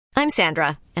I'm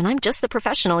Sandra, and I'm just the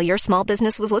professional your small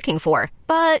business was looking for.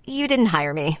 But you didn't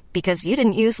hire me because you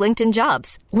didn't use LinkedIn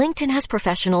Jobs. LinkedIn has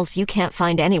professionals you can't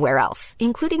find anywhere else,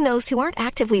 including those who aren't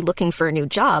actively looking for a new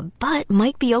job, but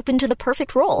might be open to the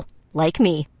perfect role, like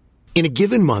me. In a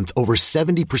given month, over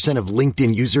 70% of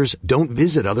LinkedIn users don't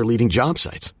visit other leading job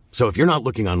sites. So if you're not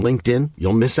looking on LinkedIn,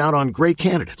 you'll miss out on great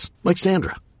candidates like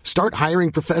Sandra. Start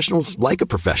hiring professionals like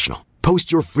a professional.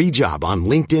 Post your free job on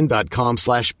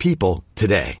linkedin.com/people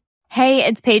today. Hey,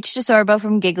 it's Paige DeSorbo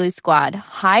from Giggly Squad.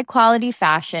 High quality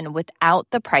fashion without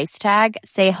the price tag.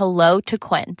 Say hello to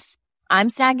Quince. I'm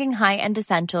snagging high-end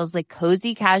essentials like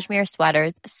cozy cashmere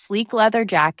sweaters, sleek leather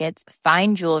jackets,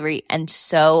 fine jewelry, and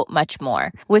so much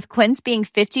more. With Quince being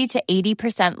 50 to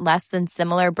 80% less than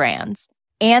similar brands.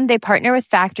 And they partner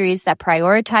with factories that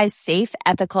prioritize safe,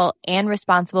 ethical, and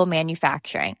responsible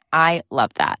manufacturing. I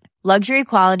love that. Luxury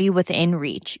quality within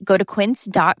reach. Go to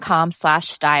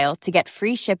quince.com/style to get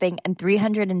free shipping and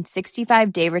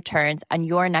 365-day returns on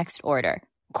your next order.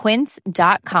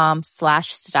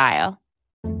 Quince.com/style.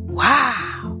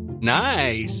 Wow.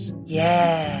 Nice.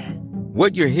 Yeah.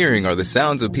 What you're hearing are the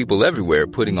sounds of people everywhere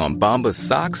putting on Bombas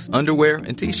socks, underwear,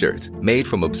 and T-shirts made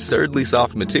from absurdly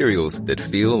soft materials that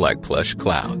feel like plush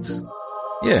clouds.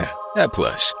 Yeah, that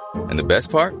plush. And the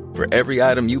best part? For every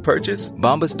item you purchase,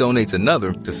 Bombas donates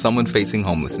another to someone facing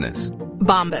homelessness.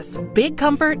 Bombas, big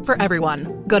comfort for everyone.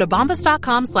 Go to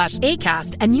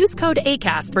bombas.com/ACAST and use code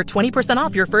ACAST for 20%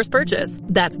 off your first purchase.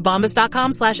 That's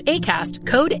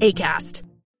bombas.com/ACAST, code ACAST.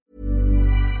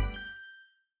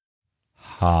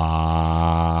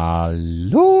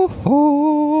 Hallå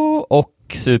och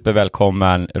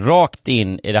supervälkommen rakt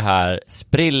in i det här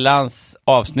sprillans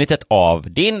avsnittet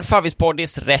av din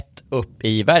favvispoddis rätt upp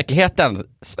i verkligheten.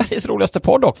 Sveriges roligaste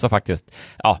podd också faktiskt.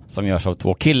 Ja, som görs av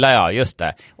två killar, ja, just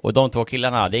det. Och de två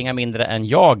killarna, det är inga mindre än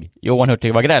jag, Johan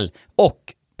Hurtig Wagrell, och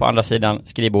på andra sidan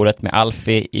skrivbordet med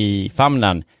Alfie i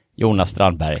famnen, Jonas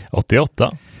Strandberg.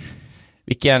 88.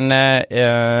 Vilken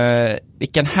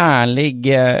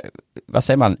härlig, vad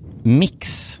säger man,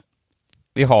 mix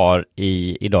vi har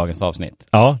i dagens avsnitt.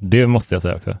 Ja, det måste jag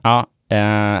säga också. Ja,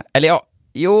 eller ja,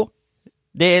 jo,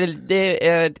 det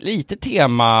är lite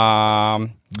tema.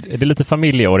 Det är lite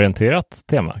familjeorienterat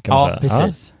tema kan man säga.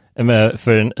 Precis. Ja, precis.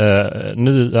 För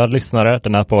nya lyssnare,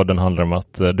 den här podden handlar om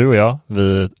att du och jag,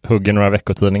 vi hugger några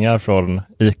veckotidningar från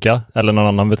ICA eller någon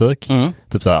annan butik.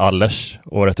 Typ så här Allers,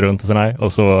 året runt och sådär.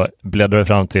 Och så bläddrar vi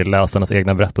fram till läsarnas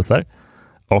egna berättelser.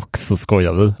 Och så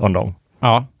skojar vi om dem.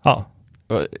 Ja. Ja.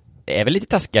 Är väl lite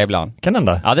taskiga ibland. Kan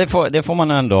hända. Ja, det får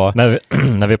man ändå.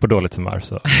 När vi är på dåligt humör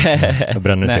så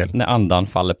bränner det till. När andan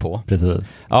faller på.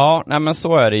 Precis. Ja, nej men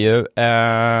så är det ju.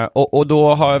 Och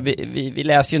då har vi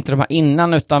läser ju inte de här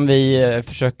innan, utan vi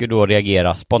försöker då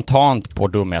reagera spontant på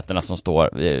dumheterna som står.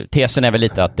 Tesen är väl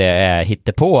lite att det är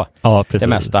hittepå. Ja, precis. Det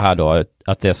mesta här då.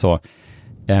 Att det är så.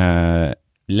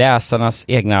 Läsarnas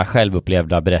egna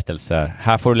självupplevda berättelser.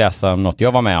 Här får du läsa om något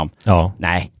jag var med om. Ja.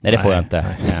 Nej, det får jag inte.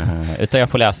 Utan jag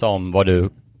får läsa om vad du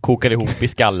kokade ihop i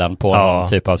skallen på någon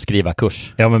typ av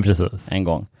skrivarkurs. Ja, men precis. En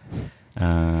gång.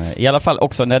 I alla fall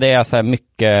också när det är så här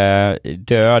mycket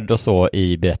död och så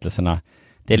i berättelserna.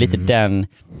 Det är lite den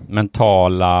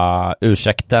mentala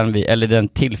ursäkten eller den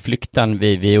tillflykten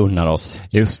vi unnar oss.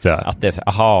 Just det. Att det är så,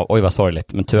 aha, oj vad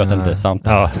sorgligt, men tur att det inte är sant.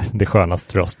 Ja, det är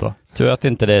skönast för oss då. Tur att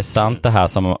inte det är sant det här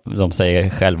som de säger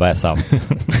själva är sant.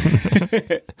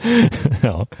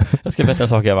 Ja. Jag ska berätta en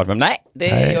sak jag har varit med. Nej,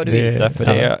 det gör du inte, för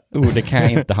det kan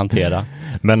jag inte hantera.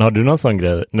 Men har du någon sån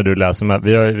grej när du läser med?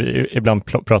 Ibland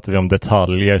pratar vi om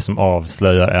detaljer som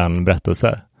avslöjar en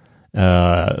berättelse.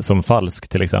 Som falsk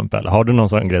till exempel. Har du någon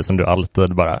sån grej som du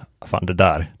alltid bara, fan det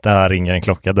där ringer en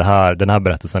klocka, den här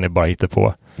berättelsen är bara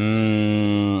hittepå?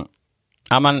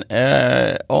 Ja, men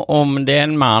om det är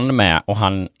en man med och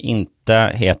han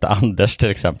inte heter Anders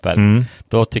till exempel,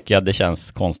 då tycker jag det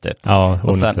känns konstigt. Ja,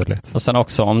 onaturligt. Och sen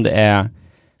också om det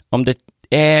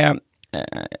är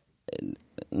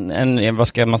en, vad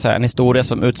ska man säga, en historia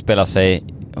som utspelar sig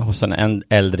hos en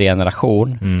äldre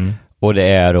generation. Och det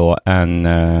är då en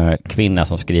kvinna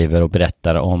som skriver och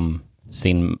berättar om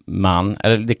sin man.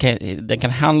 Eller det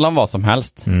kan handla om vad som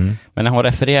helst. Men när hon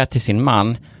refererar till sin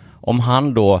man, om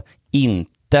han då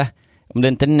om det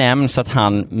inte nämns att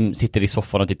han sitter i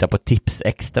soffan och tittar på Tips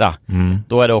Extra,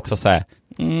 då är det också så här,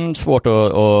 svårt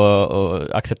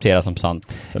att acceptera som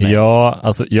sant för mig. Ja,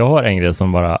 alltså jag har en grej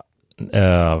som bara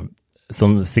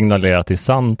som signalerar till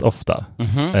sant ofta.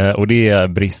 Och det är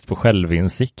brist på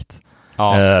självinsikt.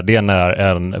 Ja. Det är när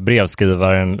en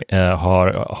brevskrivaren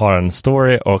har en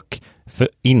story och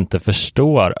inte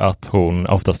förstår att hon,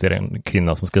 oftast är det en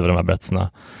kvinna som skriver de här berättelserna,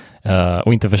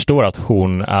 och inte förstår att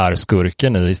hon är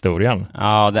skurken i historien.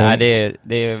 Ja, det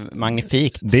är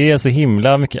magnifikt. Det är så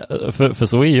himla mycket, för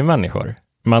så är ju människor.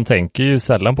 Man tänker ju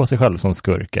sällan på sig själv som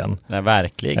skurken. Nej,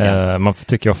 verkligen. Man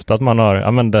tycker ofta att man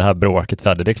har, men det här bråket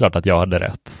värde, det är klart att jag hade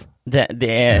rätt.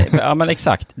 Det är, ja men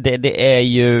exakt, det är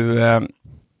ju,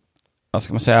 vad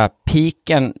ska man säga,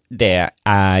 piken, det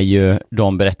är ju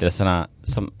de berättelserna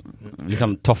som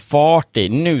liksom tar fart i.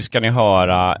 Nu ska ni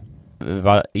höra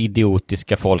vad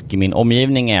idiotiska folk i min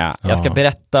omgivning är. Ja. Jag ska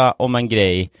berätta om en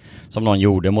grej som någon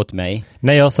gjorde mot mig.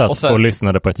 När jag satt och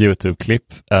lyssnade på ett YouTube-klipp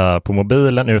på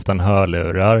mobilen utan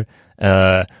hörlurar,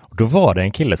 och då var det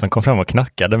en kille som kom fram och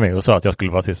knackade mig och sa att jag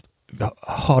skulle vara tyst.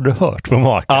 Har du hört på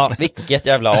maken? Ja, vilket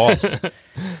jävla as.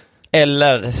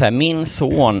 Eller så här, min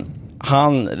son,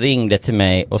 han ringde till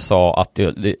mig och sa att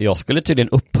jag skulle tydligen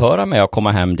upphöra med att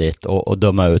komma hem dit och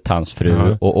döma ut hans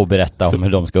fru och berätta om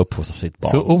hur de ska uppfostra sitt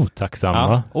barn. Så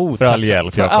otacksamma för all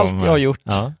hjälp för allt jag har gjort.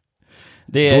 Ja.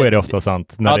 Då är det ofta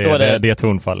sant när det är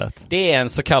tonfallet. Det är en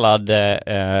så kallad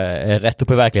rätt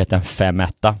upp i verkligheten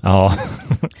 5-1. Ja.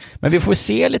 Men vi får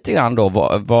se lite grann då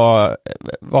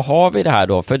vad har vi det här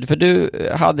då? För du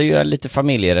hade ju en lite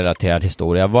familjerelaterad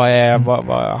historia.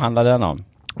 Vad handlar den om?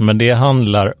 Men det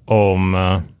handlar om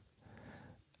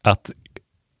att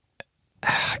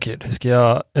gud, hur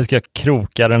ska jag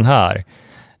kroka den här?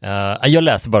 Jag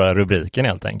läser bara rubriken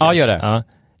helt enkelt. Ja, gör det.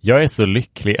 Jag är så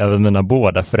lycklig över mina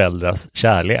båda föräldrars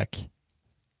kärlek.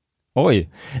 Oj.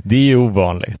 Det är ju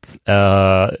ovanligt.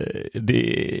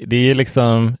 Det är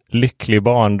liksom lycklig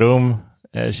barndom.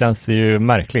 Känns ju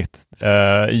märkligt.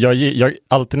 Jag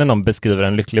alltid när någon beskriver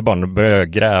en lycklig barndom börjar jag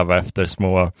gräva efter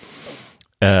små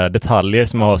detaljer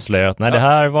som har avslöjat. Nej, det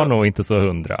här var nog inte så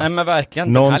 100. Nej, men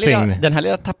verkligen. Den här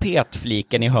lilla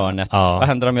tapetfliken i hörnet. Vad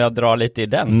händer om jag drar lite i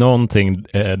den? Någonting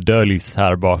döljs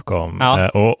här bakom. Ja.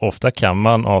 Och ofta kan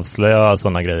man avslöja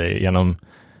sådana grejer genom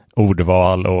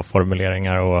ordval och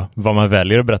formuleringar och vad man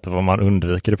väljer att berätta, vad man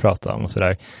undviker att prata om och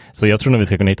sådär. Så jag tror nog vi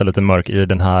ska kunna hitta lite mörk i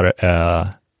den här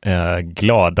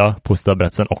glada positiva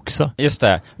berättelsen också. Just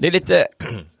det. Det är lite...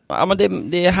 Ja, men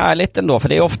det är härligt ändå, för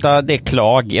det är ofta det är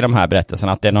klag i de här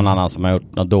berättelserna att det är någon annan som har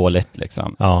gjort något dåligt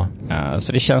liksom. Ja.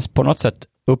 Så det känns på något sätt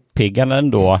uppiggande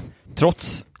ändå,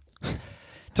 trots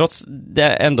det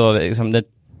ändå liksom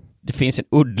det finns en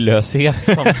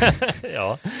uddlöshet som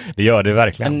ja, det gör det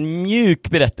verkligen. En mjuk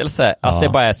berättelse att det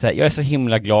bara är så här, jag är så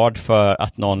himla glad för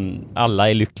att alla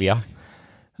är lyckliga.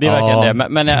 Det är verkligen det.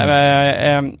 Men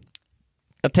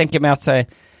jag tänker mig att säga,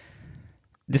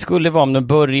 det skulle vara om den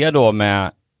börjar då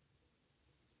med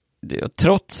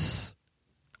trots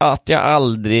att jag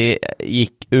aldrig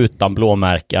gick utan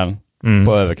blåmärken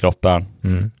på överkroppen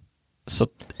så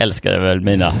älskade väl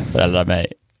mina föräldrar mig.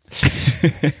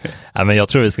 Ja, men jag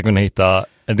tror vi ska kunna hitta,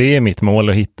 det är mitt mål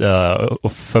att hitta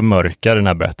och förmörka den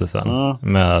här berättelsen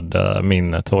med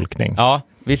min tolkning. Ja,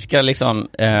 vi ska liksom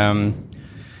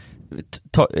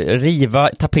riva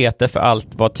tapeter för allt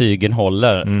vad tygen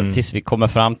håller tills vi kommer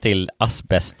fram till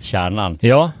asbestkärnan.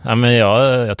 Ja, men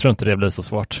jag tror inte det blir så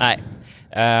svårt. Nej.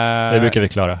 Det brukar vi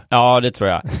klara. Ja, det tror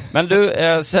jag. Men du...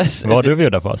 vad har du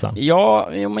bjuda på sen? Ja,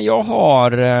 men jag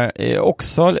har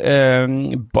också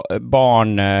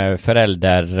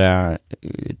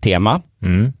barn-förälder-tema.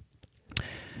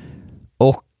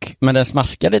 Men den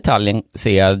smaskiga detaljen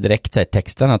ser jag direkt i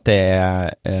texten att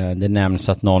det nämns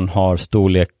att någon har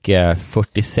storlek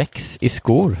 46 i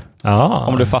skor.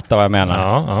 Om du fattar vad jag menar.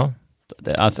 Ja.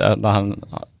 Alltså,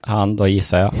 han då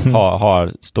gissar jag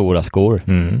har stora skor.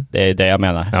 Det är det jag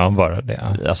menar. Ja, bara det.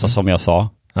 Ja. Alltså som jag sa.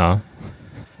 Ja.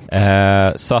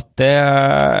 Så att det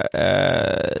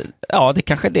är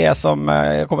kanske det som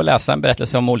jag kommer läsa en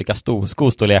berättelse om olika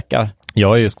skostorlekar.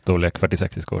 Jag är ju storlek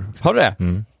 46 i skor också. Har du det?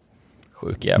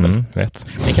 Sjuk jävel. Vet.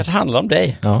 Det kanske handlar om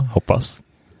dig. Ja, hoppas.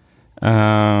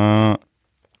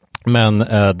 Men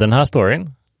den här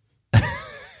storyn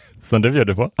som du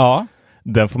bjuder på. Ja.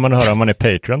 Den får man höra om man är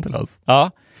Patreon till oss.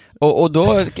 Ja. Och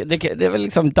då det är väl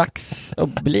liksom dags att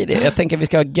bli det. Jag tänker att vi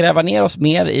ska gräva ner oss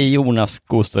mer i Jonas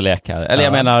skostorlekar. Eller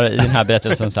jag menar i den här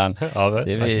berättelsen sen.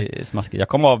 Det är smaskigt. Jag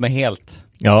kommer av mig helt.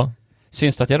 Ja.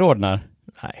 Syns det att jag rodnar?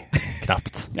 Nej,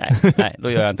 knappt. nej,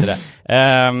 då gör jag inte det.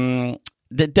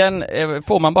 Den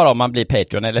får man bara om man blir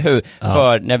Patreon, eller hur? Ja.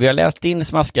 För när vi har läst din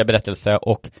smaskiga berättelse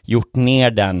och gjort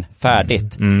ner den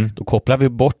färdigt, då kopplar vi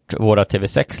bort våra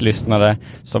TV6-lyssnare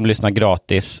som lyssnar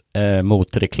gratis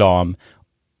mot reklam,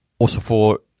 och så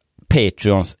får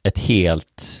Patreons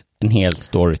en hel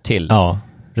story till. Ja,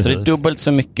 precis. Så det är dubbelt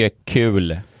så mycket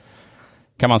kul,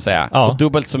 kan man säga. Ja. Och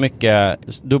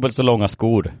dubbelt så långa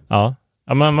skor. Ja.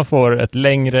 Ja, men man får ett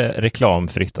längre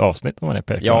reklamfritt avsnitt om man är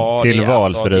Patreon. Ja, till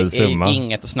valfri alltså, summa. Det är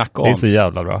inget att snacka om. Det är så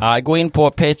jävla bra. Gå in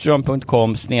på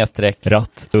patreon.com/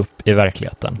 rätt upp i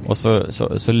verkligheten. Och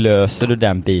så löser du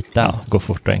den biten. Ja, gå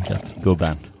fort och enkelt.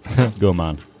 Gubben.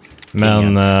 Gumman.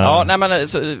 Men...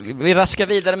 vi raskar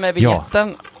vidare med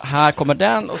vignetten. Ja. Här kommer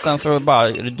den och sen så bara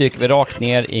dyker vi rakt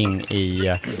ner in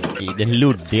i den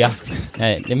luddiga,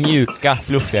 den mjuka,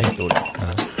 fluffiga historien. Ja.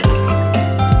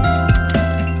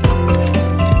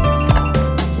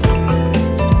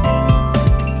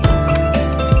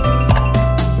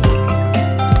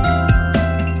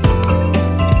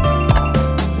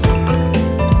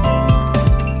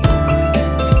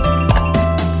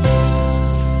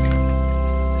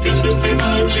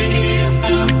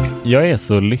 Jag är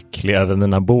så lycklig över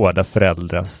mina båda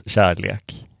föräldrars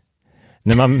kärlek.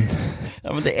 När man...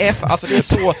 Ja, men det är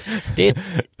så... Det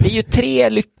är ju 3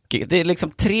 lyckor. Det är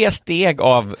liksom 3 steg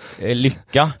av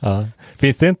lycka. Ja.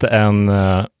 Finns det inte en...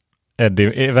 vem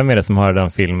är det som har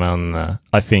den filmen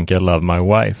I think I love my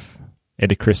wife? Är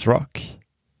det Chris Rock?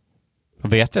 Jag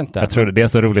vet inte. Jag tror det är en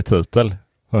så rolig titel.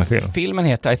 Filmen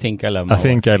heter I think I love my wife.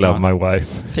 I think I love my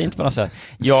wife. Fint på något sätt.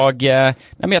 Jag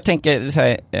tänker så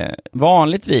här,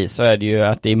 vanligtvis så är det ju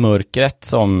att det är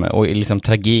mörkret och liksom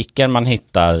tragiken man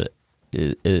hittar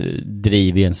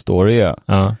driv i en story.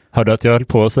 Ja. Hörde att jag höll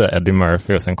på att säga Eddie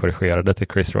Murphy och sen korrigerade till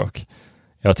Chris Rock.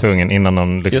 Jag var tvungen innan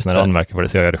någon lyssnare anmärker på det,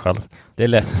 så jag gör det själv. Det är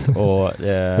lätt och...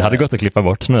 det hade gått att klippa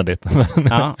bort smidigt,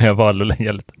 men jag valde att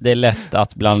lägga lite. Det är lätt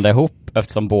att blanda ihop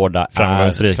eftersom båda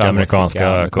framgångsrika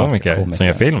amerikanska komiker som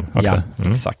gör film också. Ja,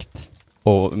 exakt.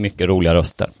 Och mycket roliga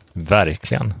röster.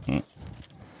 Verkligen. Mm.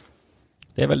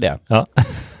 Det är väl det. Ja.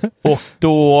 Och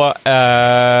då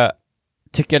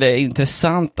tycker jag det är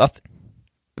intressant att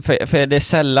för det är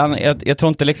sällan, jag tror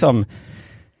inte liksom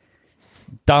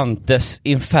Dantes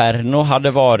Inferno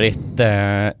hade varit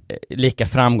lika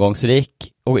framgångsrik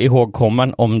och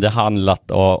ihågkommen om det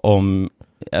handlat om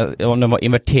den var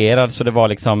inverterad, så det var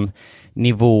liksom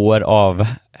nivåer av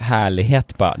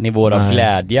härlighet, bara nivåer av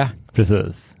glädje.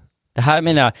 Precis. Det här är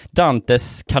mina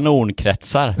Dantes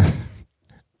kanonkretsar.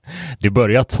 Det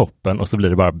börjar toppen och så blir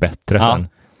det bara bättre sen.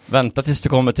 Vänta tills du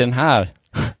kommer till den här.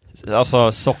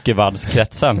 Alltså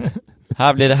sockervaddskretsen.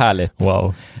 Här blir det härligt.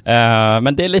 Wow.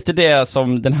 Men det är lite det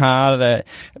som den här...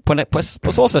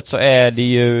 På så sätt så är det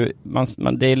ju...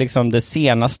 det är liksom det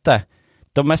senaste.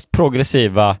 De mest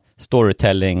progressiva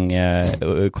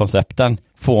storytelling-koncepten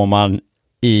får man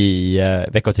i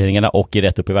veckotidningarna och i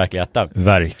Rätt upp i verkligheten.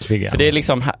 Verkligen. För det är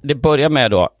liksom... Det börjar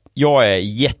med då... Jag är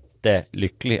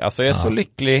jättelycklig. Alltså jag är så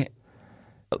lycklig.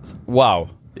 Wow.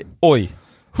 Oj.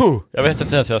 Jag vet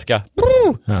inte ens hur jag ska...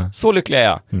 Så lycklig är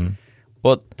jag. Mm.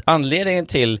 Och anledningen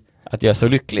till att jag är så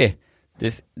lycklig,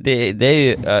 det är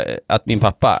ju att min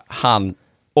pappa, han,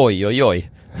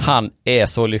 oj, han är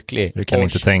så lycklig. Du kan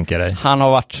inte tänka dig. Han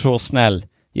har varit så snäll,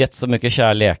 gett så mycket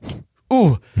kärlek.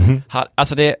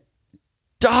 Alltså det...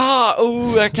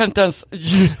 jag kan inte ens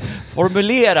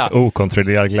formulera.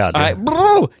 Okontrollerad glädje. Nej,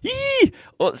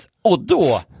 och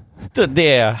då,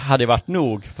 det hade varit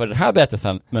nog för den här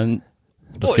berättelsen, men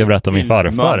då ska jag berätta om min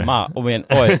farfar. Mamma och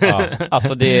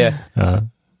alltså det...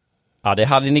 Ja, det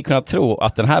hade ni kunnat tro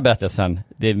att den här berättelsen,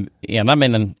 det är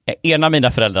en av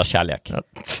mina föräldrars kärlek. Ja.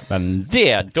 Men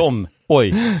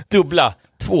dubbla,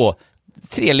 2,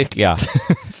 3 lyckliga.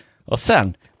 Och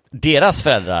sen, deras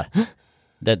föräldrar,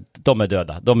 de är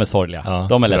döda, de är sorgliga,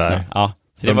 de är ledsna. Ja,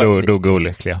 så de dog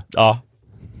olyckliga. Ja,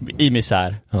 i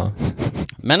misär. Ja.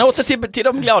 Men åter till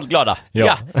de glada.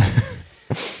 Ja.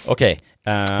 Okej.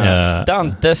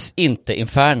 Dantes inte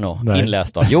Inferno,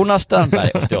 inläst av Jonas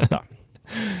Strandberg, 88.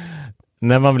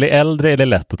 När man blir äldre är det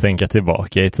lätt att tänka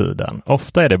tillbaka i tiden.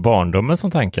 Ofta är det barndomen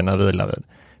som tankarna vilar vid.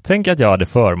 Tänk att jag hade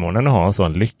förmånen att ha en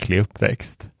sån lycklig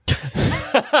uppväxt.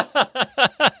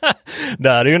 Det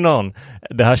här är ju någon,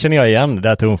 det här känner jag igen, det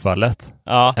här tonfallet.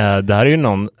 Ja. Det här är ju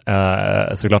någon,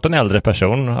 såklart en äldre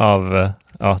person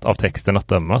av texten att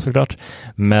döma såklart.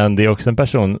 Men det är också en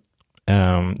person,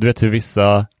 du vet hur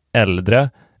vissa äldre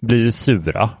blir ju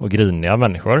sura och griniga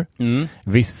människor. Mm.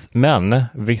 Men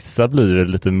vissa blir ju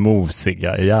lite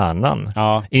mosiga i hjärnan.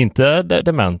 Ja. Inte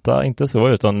dementa, inte så,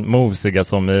 utan mosiga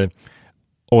som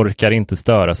orkar inte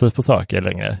störa sig på saker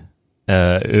längre.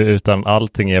 Utan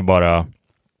allting är bara...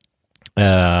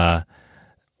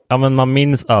 men man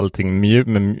minns allting med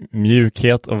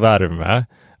mjukhet och värme.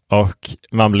 Och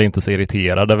man blir inte så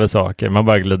irriterad över saker. Man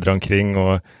bara glider omkring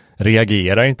och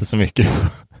reagerar inte så mycket.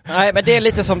 Nej, men det är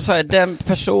lite som så här, den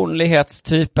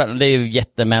personlighetstypen, det är ju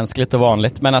jättemänskligt och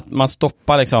vanligt, men att man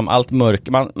stoppar liksom allt mörk,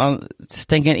 man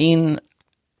stänger in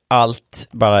allt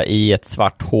bara i ett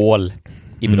svart hål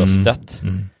i bröstet.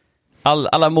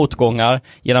 Alla motgångar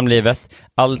genom livet,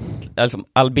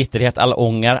 all bitterhet, all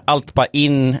ånger, allt bara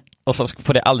in och så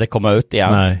får det aldrig komma ut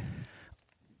igen. Nej.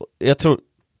 Jag tror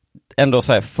ändå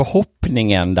så här,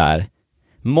 förhoppningen där,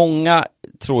 många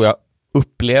tror jag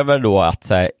upplever då att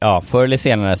så här, ja, förr eller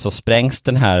senare så sprängs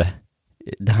det här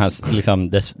liksom,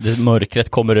 det mörkret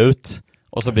kommer ut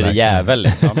och så blir det jävel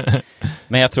liksom.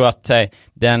 Men jag tror att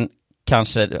den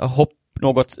kanske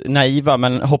något naiva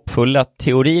men hoppfulla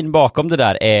teorin bakom det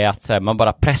där är att så här, man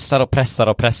bara pressar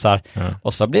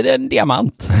och så blir det en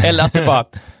diamant. Eller att det bara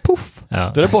puff, då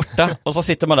är det borta och så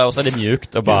sitter man där och så är det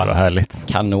mjukt och bara härligt.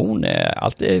 Kanon,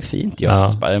 allt är fint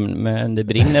men det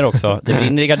brinner också. Det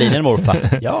brinner i gardinen,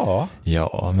 morfar.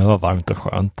 Ja, men vad varmt och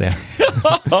skönt det.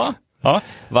 Ja,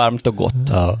 varmt och gott.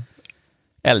 Ja.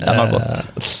 Elden har gått.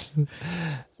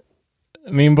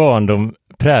 Min barndom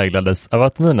präglades av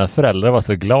att mina föräldrar var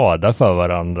så glada för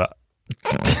varandra.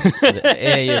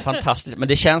 Det är ju fantastiskt. Men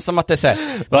det känns som att det är så här,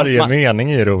 varje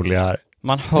mening är rolig här.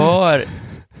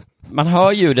 Man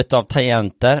hör ljudet av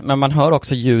tangenter, men man hör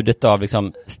också ljudet av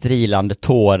liksom strilande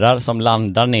tårar som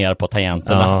landar ner på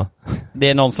tangenterna. Ja. Det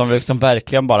är någon som liksom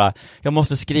verkligen bara, jag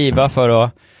måste skriva för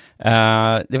att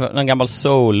det var en gammal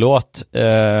soul-låt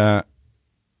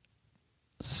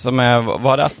som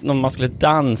var det att man skulle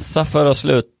dansa för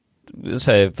att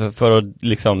för att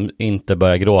liksom inte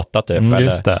börja gråta typ,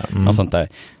 just det. Något sånt där.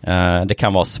 Det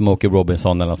kan vara Smokey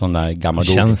Robinson eller något sånt där gammal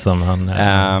god. Känns som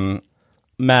han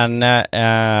men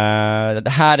det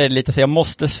här är lite så jag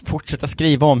måste fortsätta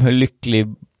skriva om hur lycklig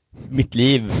mitt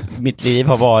liv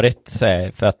har varit,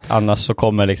 för att annars så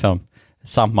kommer liksom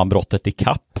sammanbrottet i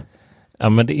kapp. Ja,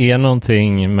 men det är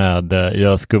någonting med,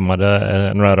 jag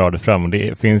skummade några rader fram och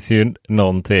det finns ju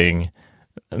någonting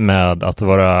med att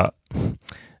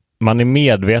man är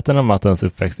medveten om att ens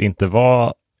uppväxt inte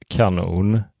var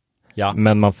kanon,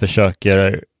 men man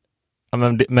försöker,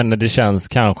 men det känns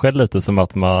kanske lite som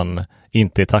att man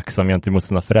inte är tacksam gentemot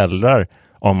sina föräldrar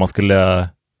om man skulle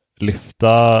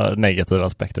lyfta negativa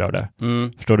aspekter av det.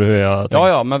 Förstår du hur jag tänker?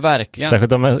 Ja, men verkligen.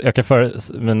 Särskilt om jag kan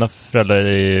mina föräldrar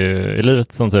är i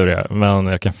livet som tur är, men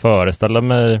jag kan föreställa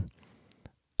mig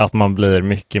att man blir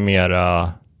mycket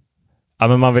mera,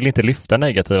 men man vill inte lyfta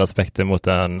negativa aspekter mot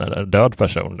en död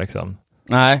person liksom.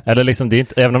 Nej. Eller liksom, det är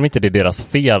inte, även om inte det är deras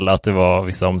fel att det var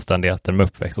vissa omständigheter med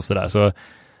uppväxt och sådär, så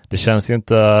det känns ju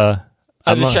inte.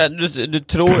 Du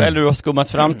tror, eller du har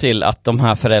skummat fram till att de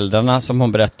här föräldrarna som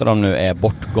hon berättar om nu är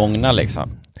bortgångna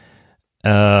liksom?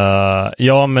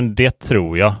 Ja, men det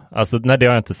tror jag. Alltså, nej, det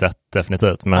har jag inte sett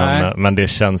definitivt, men det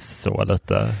känns så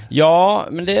lite. Ja,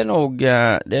 men det är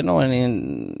nog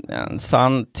en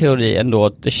sann teori ändå.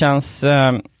 Det känns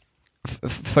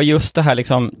för just det här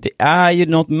liksom, det är ju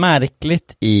något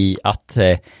märkligt i att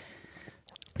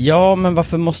ja, men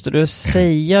varför måste du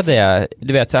säga det?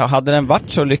 Du vet, hade den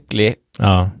varit så lycklig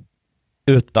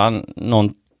utan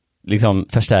någon liksom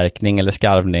förstärkning eller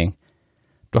skarvning,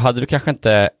 då hade du kanske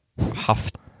inte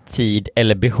haft tid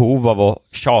eller behov av att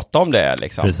tjata om det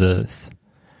liksom. Precis.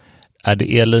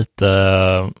 Det är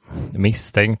lite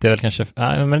misstänkt, det är väl kanske,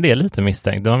 nej, men det är lite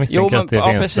misstänkt. Man misstänker att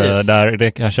det finns där,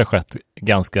 det kanske har skett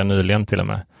ganska nyligen till och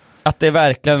med. Att det är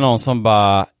verkligen någon som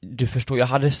bara, du förstår, jag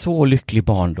hade så lycklig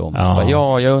barndom. Så bara,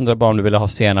 jag undrar bara om du ville ha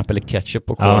senap eller ketchup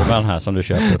på korven här som du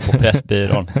köper på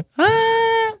Pressbyrån.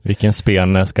 Vilken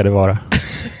spen ska det vara?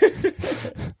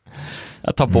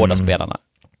 Jag tar båda spelarna.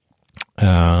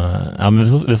 Men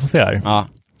vi får se här.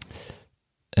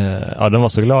 De var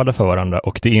så glada för varandra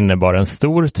och det innebar en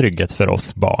stor trygghet för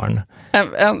oss barn.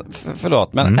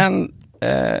 Förlåt, men en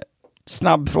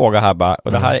snabb fråga här bara,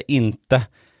 och det här är inte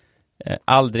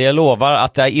aldrig, jag lovar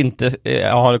att jag inte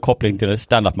har en koppling till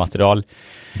stand-up-material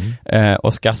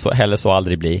och ska heller så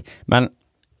aldrig bli. Men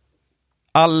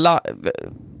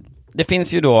det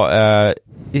finns ju då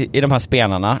i de här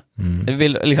spenarna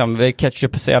vill liksom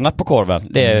ketchup och senap på korven,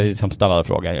 det är liksom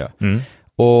standardfrågan ju.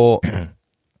 Och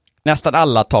nästan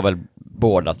alla tar väl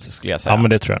båda, skulle jag säga. Ja, men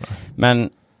det tror jag. Men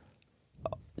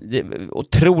det är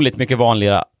otroligt mycket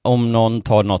vanligare om någon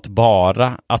tar något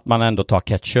bara, att man ändå tar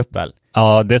ketchup väl.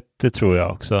 Ja, det tror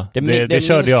jag också. Det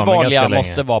körde jag med ganska länge.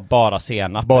 Måste vara bara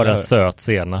senap. Bara söt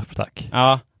senap, tack.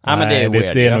 Ja, men det är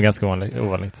weird. Det är nog ganska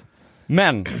ovanligt.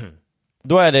 Men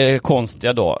då är det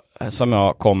konstiga då som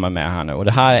jag kommer med här nu. Och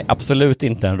det här är absolut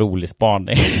inte en rolig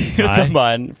spaning. Utan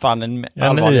bara en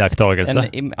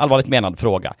allvarligt menad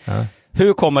fråga. Ja.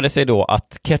 Hur kommer det sig då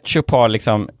att ketchup har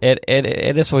liksom,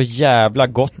 är det så jävla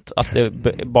gott att det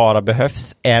bara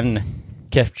behövs en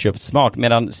ketchup-smak,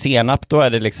 medan senap då är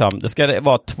det liksom, det ska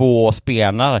vara 2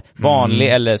 spenar, vanlig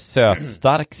eller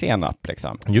sötstark senap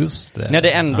liksom. Just det. När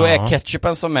det ändå är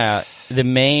ketchupen som är the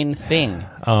main thing.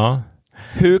 Ja.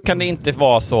 hur kan det inte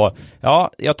vara så?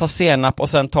 Ja, jag tar senap och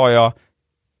sen tar jag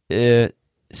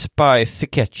spicy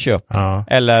ketchup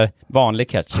eller vanlig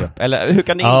ketchup. Eller hur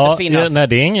kan det inte finnas? Nej,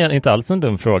 det är inte alls en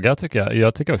dum fråga tycker jag.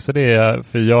 Jag tycker också det är,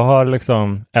 för jag har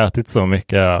liksom ätit så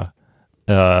mycket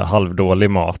halvdålig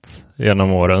mat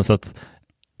genom åren, så att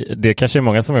det kanske är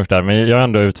många som har gjort det här, men jag har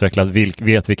ändå utvecklat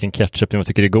vet vilken ketchup jag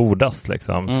tycker är godast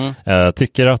liksom.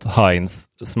 Tycker att Heinz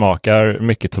smakar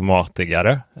mycket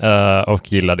tomatigare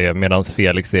och gillar det, medan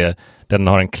Felix den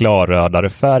har en klarrödare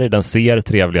färg, den ser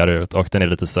trevligare ut och den är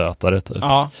lite sötare typ.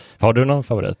 Har du någon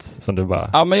favorit som du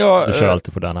bara du kör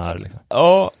alltid på den här liksom?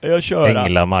 Ja, jag kör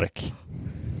Änglamark.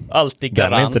 Alltid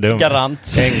garant. Den är inte dum.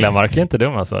 Garant. Änglamark är inte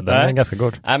dum alltså. Den är ganska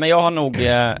god. Nej, men jag har nog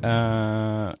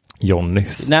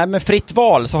Johnnys. Nej, men fritt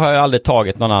val så har jag aldrig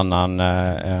tagit någon annan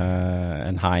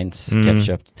än Heinz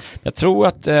ketchup. Jag tror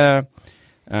att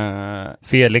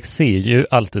Felix ser ju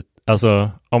alltid, alltså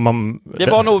om man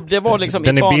det var liksom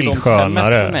den är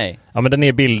bildskönare för mig. Ja, men den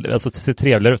är alltså ser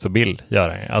trevligare ut på bild gör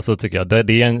den. Alltså tycker jag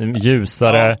det är en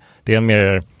ljusare, det är en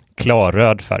mer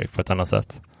klarröd färg på ett annat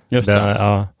sätt. Just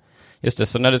det. Just det,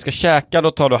 så när du ska käka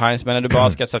då tar du Heinz, men när du bara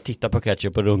ska titta på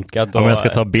ketchup och runka då... Om jag ska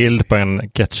ta bild på en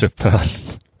ketchup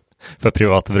för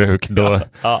privat bruk,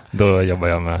 då jobbar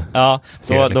jag med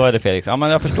Felix. Då är det Felix. Ja, men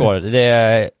jag förstår.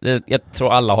 Jag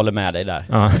tror alla håller med dig där.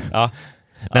 Ja.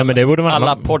 Nej, men det borde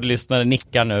alla poddlyssnare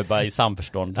nickar nu bara i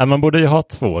samförstånd. Ja, man borde ju ha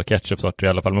 2 ketchupsorter i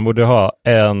alla fall. Man borde ha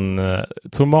en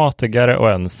tomatigare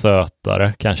och en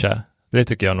sötare kanske. Det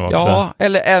tycker jag nog också. Ja,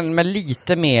 eller en med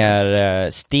lite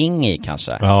mer sting i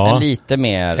kanske. Ja, lite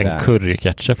mer... En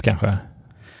curryketchup kanske.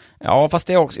 Ja, fast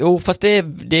det är också... Jo, fast det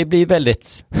blir väldigt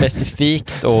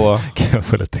specifikt och... Kan jag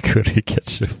få lite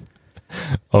curryketchup?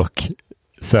 Och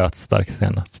sötstark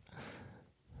senap.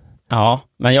 Ja,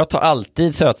 men jag tar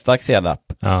alltid sötstark senap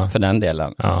för den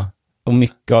delen. Ja. Och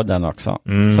mycket av den också.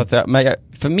 Så att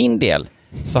för min del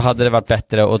så hade det varit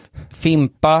bättre att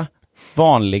fimpa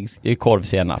vanlig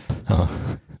korvsenap. Ja.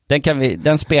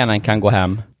 Den spenen kan gå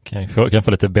hem. Kan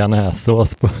få lite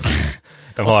bearnaisesås på.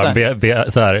 De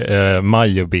har så här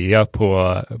majobea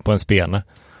på en spene.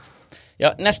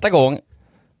 Ja, nästa gång,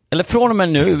 eller från och med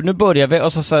nu börjar vi,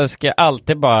 och så ska jag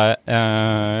alltid bara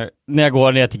när jag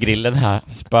går ner till grillen här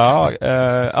så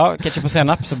bara, ketchup och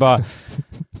senap, så bara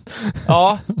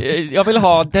jag vill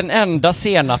ha den enda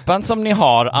senapen som ni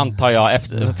har, antar jag,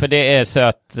 för det är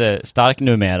stark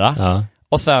numera. Ja.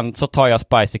 Och sen så tar jag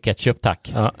spicy ketchup,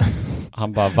 tack. Ja.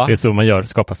 Han bara, va? Det är så man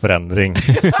skapar förändring.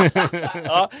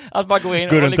 Att bara gå in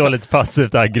går runt och lite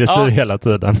passivt aggressiv hela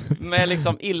tiden. Med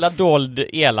liksom illa dold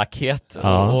elakhet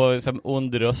och liksom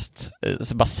ond röst.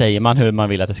 Så bara säger man hur man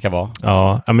vill att det ska vara.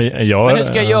 Ja, men hur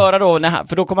ska jag göra då?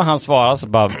 För då kommer han svara så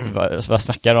bara, vad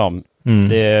snackar de om?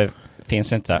 Det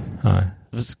finns inte. Nej.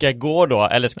 Ska jag gå då?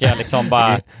 Eller ska jag liksom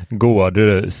bara... Går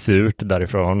du surt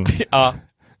därifrån? Ja.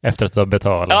 Efter att du har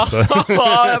betalat.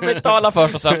 Ja, jag betalar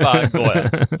först och sen bara går jag.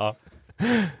 Ja.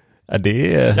 Jag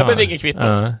behöver ingen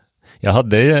kvitto. Jag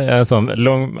hade en sån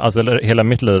lång, alltså hela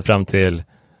mitt liv fram till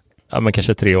men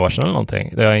kanske 3 år sedan eller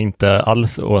någonting. Där jag inte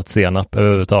alls åt senap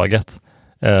överhuvudtaget.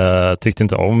 Tyckte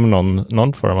inte om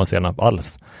någon form av senap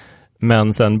alls.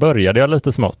 Men sen började jag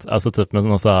lite smått. Alltså typ med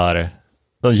någon så här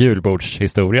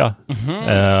julbordshistoria.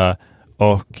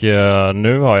 Och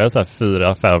nu har jag så här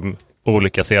 4-5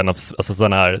 olika senaps, alltså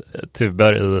sådana här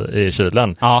tuber i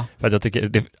kylen. Ja. För att jag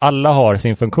tycker alla har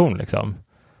sin funktion liksom.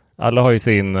 Alla har ju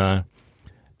sin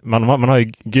man har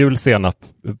ju gul senap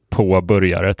på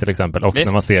burgare till exempel, och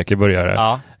när man steker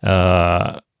burgare.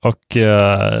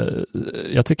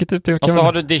 Jag tycker typ det kan... Och så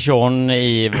har du Dijon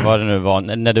i vad det nu var,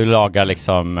 när du lagar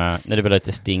liksom, när du vill ha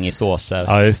lite sting i såser.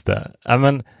 Ja, just det. Nej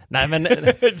men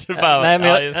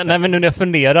nu när jag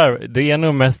funderar, det är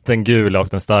nog mest den gula och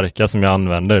den starka som jag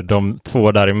använder. De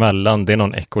 2 däremellan, det är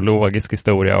någon ekologisk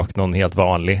historia och någon helt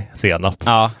vanlig senap.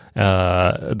 Ja.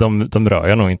 De rör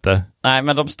jag nog inte. Nej,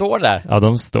 men de står där. Ja,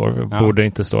 de borde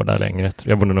inte stå där längre.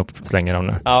 Jag borde nog slänga dem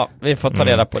nu. Ja, vi får ta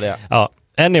reda på det. Ja,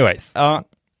 anyways. Ja.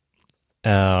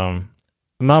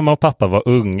 Mamma och pappa var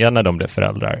unga när de blev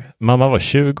föräldrar. Mamma var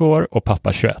 20 år och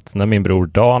pappa 21 när min bror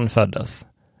Dan föddes.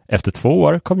 Efter 2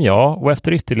 år kom jag och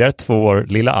efter ytterligare 2 år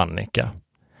lilla Annika.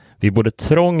 Vi bodde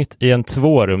trångt i en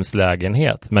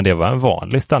 2-rumslägenhet, men det var en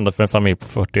vanlig standard för en familj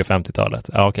på 40- och 50-talet.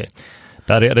 Ja, okej.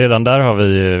 Redan där har vi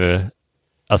ju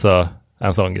alltså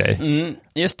en sån grej.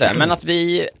 Just det, men att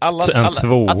vi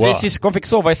att vi syskon fick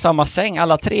sova i samma säng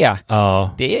alla 3.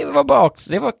 Ja. Det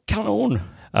var kanon.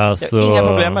 Alltså, inga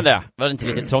problem med det. Var det inte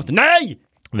lite trångt? Nej!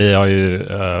 Vi har ju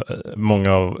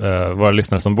många av våra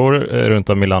lyssnare som bor runt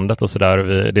om i landet och sådär.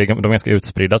 De är ganska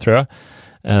utspridda tror jag.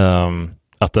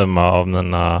 Att döma av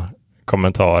mina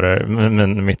kommentarer,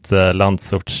 men mitt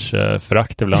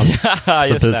landsortsförakt ibland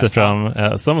som pyser fram,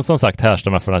 som sagt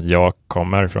härstammar från att jag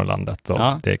kommer från landet, och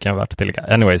det kan vara värt att tillägga.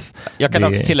 Anyways. Jag kan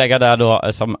också tillägga där då,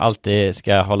 som alltid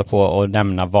ska hålla på och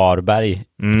nämna Varberg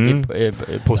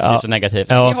positivt och negativt.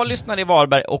 Vi har lyssnat i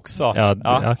Varberg också.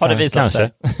 Har det visat kanske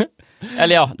sig?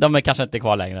 Eller de är kanske inte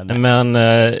kvar längre. Men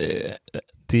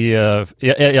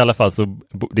i alla fall så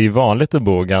det är vanligt att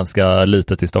bo ganska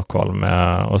litet i Stockholm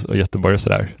och Göteborg och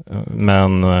sådär.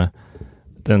 Men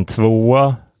den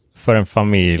 2 för en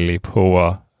familj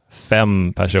på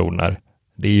 5 personer,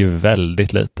 det är ju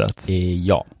väldigt litet.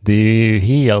 Ja. Det är ju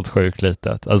helt sjukt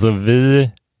litet. Alltså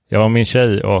jag och min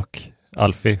tjej och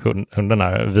Alfie, hunden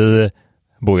här, vi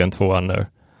bor i en 2 nu.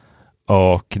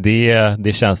 Och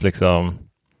det känns liksom,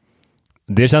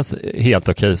 det känns helt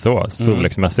okej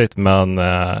storleksmässigt, men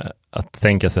att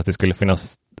tänka sig att det skulle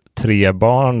finnas 3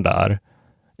 barn där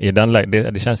i den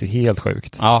det känns ju helt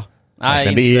sjukt. Ja.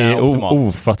 Nej, det är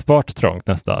ofattbart trångt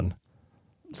nästan.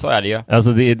 Så är det ju.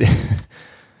 Alltså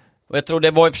och jag tror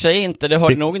det var i och för sig inte, det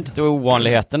hörde nog inte till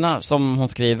ovanligheterna som hon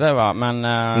skriver, va? Men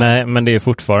nej, men det är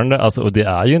fortfarande, alltså, och det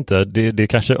är ju inte, det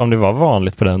kanske, om det var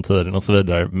vanligt på den tiden och så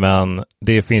vidare, men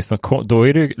det finns då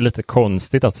är det lite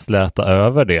konstigt att släta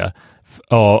över det.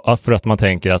 För att man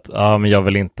tänker att men jag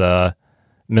vill inte,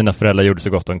 mina föräldrar gjorde så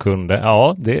gott de kunde.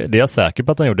 Ja, det är jag säker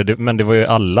på att de gjorde, men det var ju,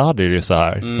 alla hade ju så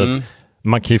här. Så att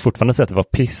man kan ju fortfarande säga att det var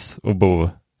piss att bo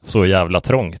så jävla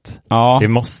trångt. Ja. Det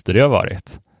måste det ha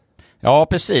varit. Ja,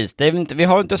 precis. Det är inte, vi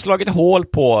har inte slagit hål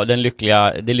på det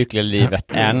lyckliga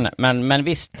livet än. Men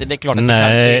visst, det är klart att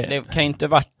det kan inte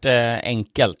varit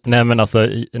enkelt. Nej, men alltså,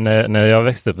 när jag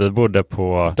växte upp, vi bodde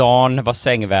på... Dan var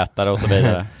sängvätare och så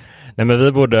vidare. Nej, men när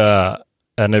vi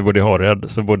bodde i Horred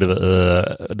så bodde vi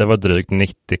det var drygt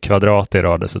 90 kvadrat i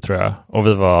radhuset, tror jag. Och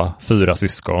vi var 4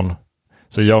 syskon.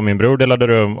 Så jag och min bror delade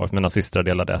rum och mina systrar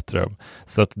delade ett rum.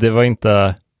 Så att det var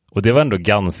inte, och det var ändå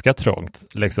ganska trångt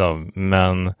liksom,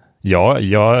 men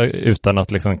jag utan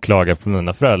att liksom klaga på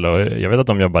mina föräldrar, jag vet att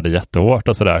de jobbade jättehårt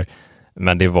och sådär,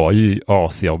 men det var ju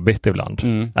asjobbigt ibland,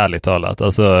 ärligt talat.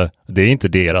 Alltså, det är inte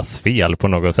deras fel på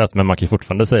något sätt, men man kan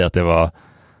fortfarande säga att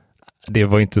det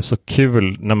var inte så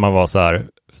kul när man var så här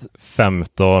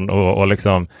 15 och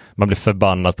liksom man blev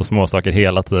förbannad på småsaker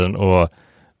hela tiden och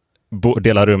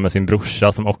delar rum med sin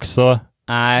brorsa som också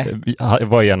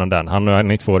var igenom den. Han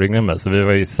är 2 år yngre med, så vi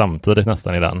var ju samtidigt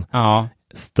nästan i den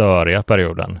störiga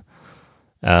perioden.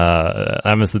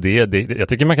 Men så jag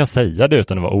tycker man kan säga det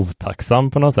utan att vara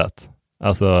otacksam på något sätt.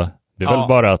 Alltså, det är väl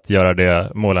bara att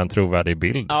måla en trovärdig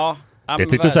bild. Ja. Det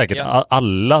tyckte säkert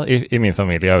alla i min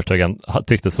familj, jag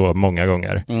tyckte så många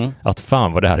gånger. Att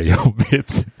fan vad det här är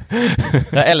jobbigt.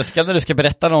 Jag älskar när du ska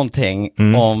berätta någonting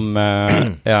om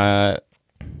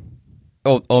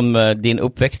din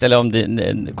uppväxt eller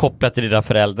om kopplat till dina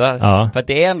föräldrar. Ja. För att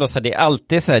det är ändå så, det är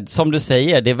alltid så här, som du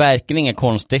säger, det är verkligen inget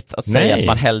konstigt att säga att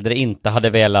man hellre inte hade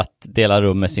velat dela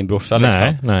rum med sin brorsa.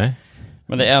 Nej.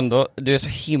 Men det är ändå, du är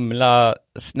så himla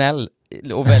snäll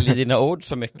och väljer dina ord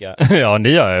så mycket. Ja, det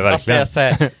gör jag verkligen.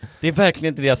 Det är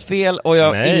verkligen inte deras fel och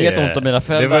jag har inget ont om mina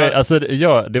föräldrar.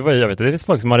 Jag vet, det finns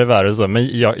folk som har det värre och så,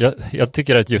 men jag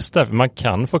tycker att just därför man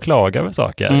kan få klaga över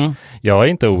saker. Jag är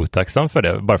inte otacksam för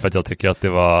det, bara för att jag tycker att det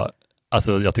var,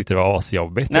 alltså jag tyckte det var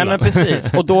asjobbigt. Nej, men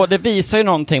precis. Och då, det visar ju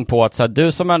någonting på att så här,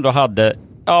 du som ändå hade,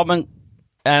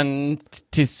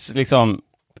 liksom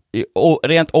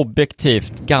rent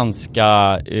objektivt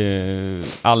ganska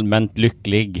allmänt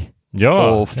lycklig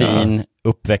och fin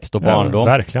uppväxt och barndom. Ja,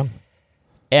 verkligen.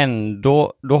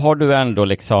 Ändå, då har du ändå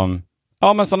liksom,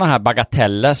 men sådana här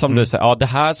bagateller som du säger, det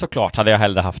här såklart hade jag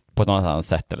hellre haft på något annat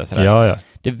sätt eller sådär. Ja.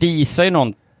 Det visar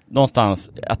ju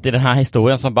någonstans att i den här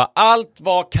historien som bara, allt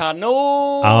var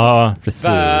kanon! Ja, precis.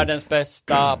 Världens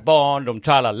bästa barndom,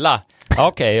 tralala.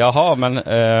 Okej, jaha, men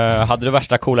hade du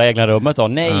värsta coola egna rummet då?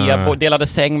 Nej, jag delade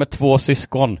säng med 2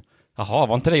 syskon. Jaha,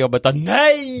 var inte det jobbet?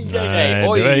 Nej!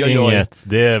 Oj, det var inget.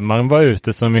 Man var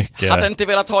ute så mycket. Hade inte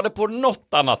velat ha det på något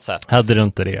annat sätt. Hade du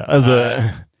inte det?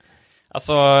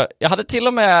 Alltså, jag hade till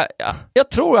och med, jag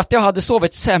tror att jag hade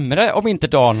sovit sämre om inte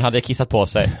Dan hade kissat på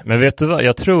sig. Men vet du vad,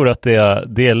 jag tror att det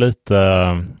är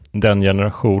lite den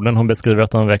generationen. Hon beskriver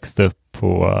att de växte upp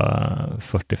på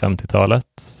 40-50-talet.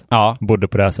 Ja. Bodde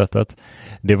på det här sättet.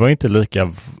 Det var inte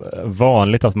lika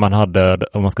vanligt att man hade,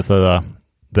 om man ska säga,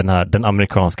 den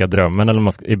amerikanska drömmen, eller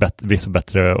man ska, i vissa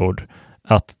bättre ord,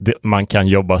 att man kan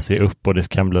jobba sig upp och det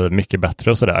kan bli mycket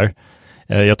bättre och sådär.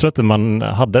 Jag tror inte man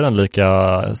hade den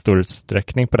lika stor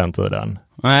utsträckning på den tiden.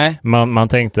 Nej. Man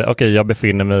tänkte, okej, jag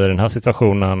befinner mig i den här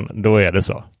situationen, då är det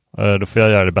så. Då får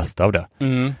jag göra det bästa av det.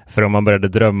 För om man började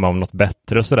drömma om något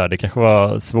bättre och sådär, det kanske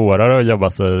var svårare att jobba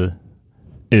sig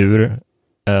ur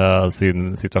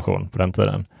sin situation på den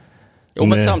tiden. Jo,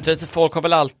 men samtidigt, folk har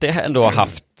väl alltid ändå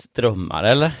haft drömmar,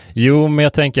 eller? Jo, men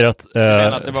jag tänker att,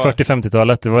 att det var...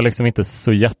 40-50-talet, det var liksom inte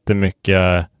så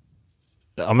jättemycket,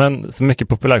 så mycket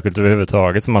populärkultur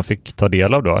överhuvudtaget som man fick ta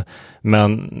del av då.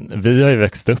 Men vi har ju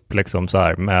växt upp liksom så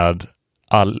här med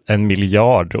en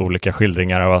miljard olika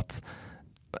skildringar av att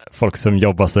folk som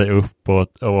jobbar sig upp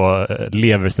och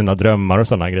lever sina drömmar och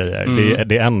sådana grejer.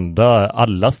 Det enda,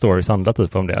 alla stories handlar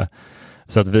typ om det.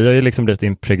 Så att vi har ju liksom blivit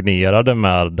impregnerade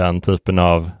med den typen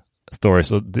av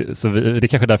stories. Och det är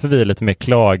kanske därför vi är lite mer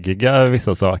klagiga över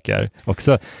vissa saker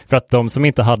också. För att de som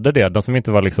inte hade det, de som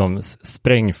inte var liksom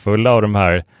sprängfulla av de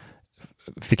här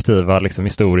fiktiva liksom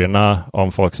historierna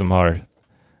om folk som har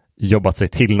jobbat sig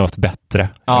till något bättre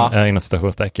inom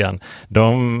citationstecken.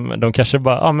 De kanske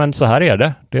bara, men så här är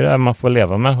det. Det är det man får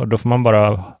leva med och då får man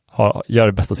bara göra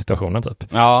det bästa situationen typ.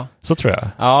 Ja. Så tror jag.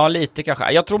 Ja, lite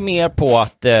kanske. Jag tror mer på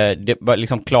att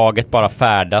liksom klaget bara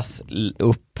färdas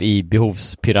upp i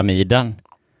behovspyramiden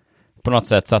på något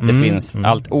sätt så att det finns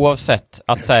allt oavsett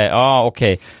att säga,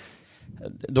 okej.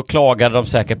 Då klagade de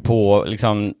säkert på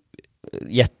liksom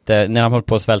när de höll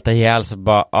på att svälta ihjäl så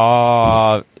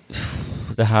bara,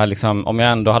 det här liksom, om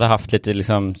jag ändå hade haft lite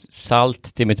liksom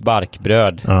salt till mitt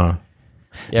barkbröd.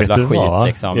 Jävla skit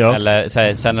liksom.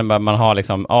 Eller sen när man har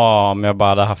liksom, om jag bara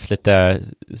hade haft lite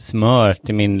smör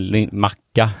till min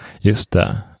macka. Just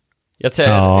det.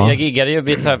 Jag giggade ju,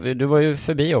 du var ju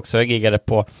förbi också, jag giggade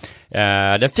på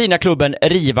den fina klubben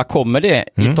Riva Comedy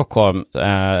i Stockholm,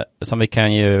 som vi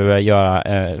kan ju göra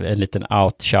en liten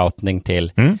outshoutning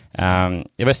till.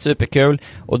 Det var superkul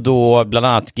och då bland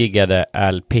annat giggade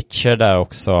Al Pitcher där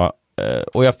också.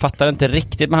 Och jag fattar inte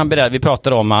riktigt, men vi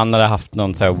pratade om han hade haft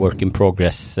någon så här work in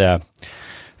progress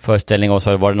föreställning och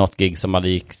så var det något gig som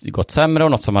hade gått sämre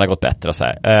och något som hade gått bättre och så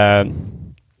här.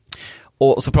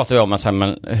 Och så pratade vi om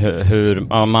hur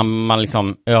man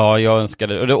liksom, jag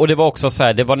önskade, och det var också så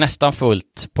här, det var nästan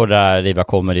fullt på där Riva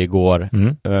Comedy igår,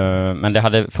 men det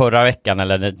hade förra veckan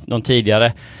eller någon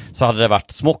tidigare så hade det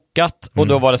varit smockat och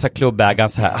då var det så här klubbägaren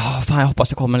så här, fan jag hoppas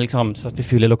det kommer liksom så att vi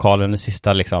fyller lokalen det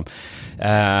sista liksom,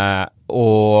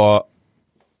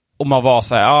 och man var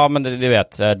så här, men du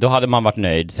vet, då hade man varit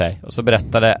nöjd sig. Och så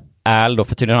berättade Al då,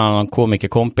 för tydligen han någon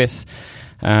komikerkompis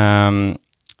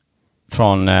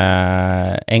från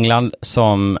England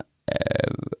som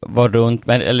var runt,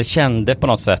 eller kände på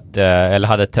något sätt, eller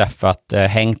hade träffat,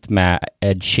 hängt med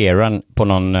Ed Sheeran på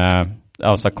någon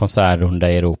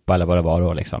konsertrunda i Europa eller vad det var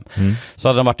då liksom. Så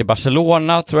hade de varit i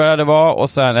Barcelona tror jag det var, och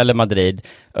sen, eller Madrid,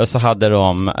 och så hade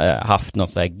de haft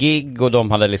något så här gig och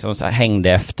de hade liksom så här,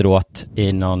 hängde efteråt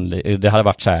i någon, det hade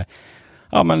varit så här,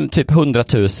 men typ 100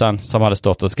 000 som hade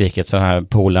stått och skrikit så den här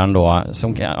polaren då,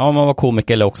 som man var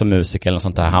komiker eller också musiker eller något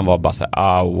sånt där. Han var bara så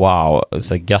här, wow,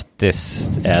 så grattis,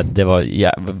 det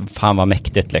var fan vad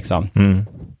mäktigt liksom.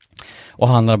 Och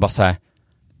han hade bara så här,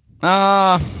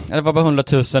 det var bara 100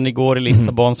 000 igår i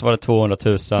Lissabon, så var det 200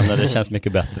 000 och det känns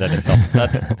mycket bättre liksom. Så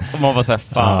att, och man var så här,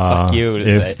 fan, fuck you.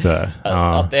 Just det.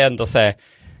 Att det ändå säger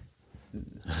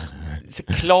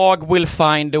klag will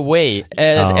find a way.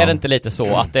 Är det inte lite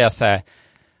så att det är så här,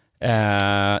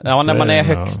 när man är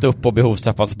högst upp på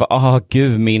behovstrappan så bara,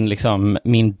 gud,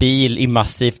 min bil i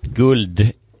massivt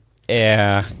guld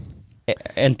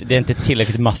det är inte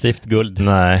tillräckligt massivt guld.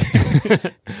 Nej.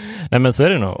 Nej, men så är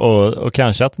det nog. Och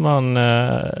kanske att man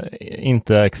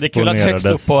inte exponerades. Det är kul att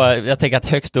högst upp jag tänker att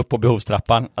högst upp på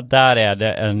behovstrappan, där är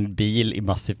det en bil i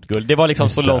massivt guld. Det var liksom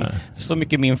så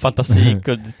mycket min fantasi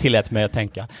tillät mig att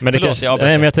tänka. Men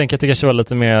men jag tänker att det kanske var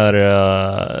lite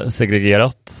mer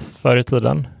segregerat förr i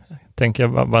tiden. Tänker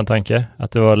jag, bara en tanke.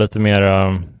 Att det var lite mer,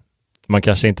 man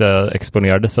kanske inte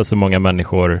exponerades för så många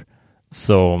människor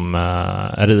som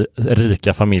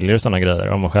rika familjer och sådana grejer,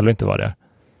 om man själv inte var det.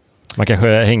 Man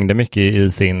kanske hängde mycket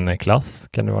i sin klass,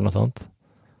 kan det vara något sånt?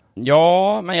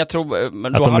 Ja, men jag tror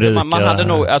men då hade man hade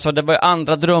nog, alltså det var ju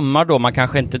andra drömmar då, man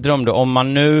kanske inte drömde om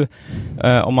man nu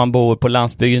om man bor på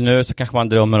landsbygden nu så kanske man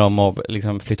drömmer om att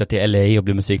liksom flytta till LA och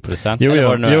bli musikproducent.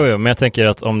 Jo, men jag tänker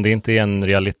att om det inte är en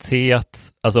realitet,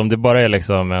 alltså om det bara är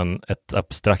liksom ett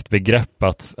abstrakt begrepp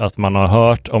att man har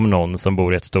hört om någon som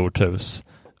bor i ett stort hus,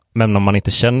 men om man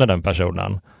inte känner den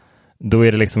personen, då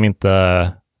är det liksom inte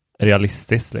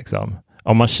realistiskt liksom.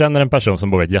 Om man känner en person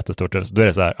som bor i ett jättestort hus, då är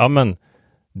det så här, men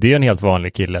det är en helt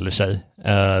vanlig kille eller tjej.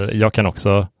 Jag kan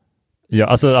också,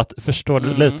 alltså att förstå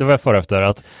lite vad jag får efter,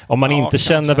 att om man inte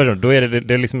känner personen, då är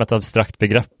det är liksom ett abstrakt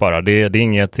begrepp bara. Det är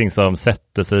ingenting som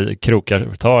sätter sig, krokar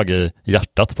tag i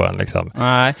hjärtat på en liksom.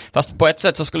 Nej, fast på ett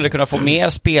sätt så skulle det kunna få mer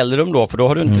spelrum då, för då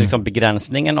har du inte liksom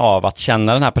begränsningen av att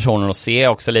känna den här personen och se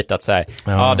också lite att säga,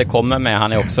 det kommer med,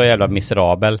 han är också jävla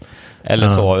miserabel. eller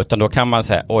så, utan då kan man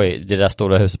säga, oj, det där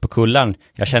stora huset på kullen,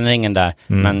 jag känner ingen där,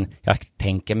 men jag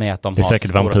tänker mig att de har... Det är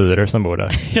säkert vampyrer som bor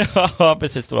där. Ja,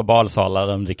 precis, stora balsalar,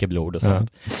 de dricker blod och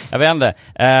sånt. Jag vet inte.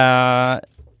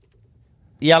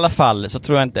 I alla fall så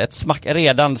tror jag inte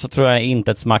så tror jag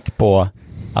inte ett smack på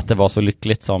att det var så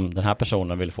lyckligt som den här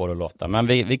personen vill få det att låta. Men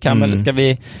vi kan väl,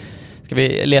 ska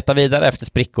vi leta vidare efter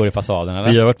sprickor i fasaden, eller?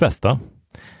 Vi gör vårt bästa.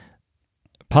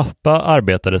 Pappa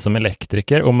arbetade som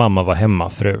elektriker och mamma var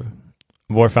hemmafru.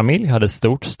 Vår familj hade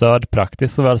stort stöd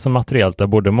praktiskt såväl som materiellt av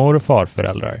både mor- och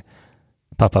farföräldrar.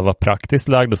 Pappa var praktiskt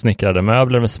lagd och snickrade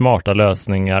möbler med smarta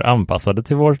lösningar anpassade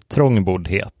till vår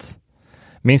trångboddhet.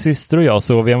 Min syster och jag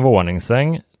sov i en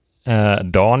våningssäng,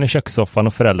 Dan i kökssoffan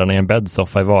och föräldrarna i en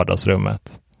bäddsoffa i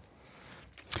vardagsrummet.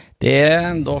 Det är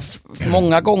ändå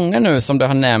många gånger nu som det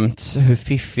har nämnts hur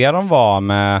fiffiga de var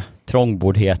med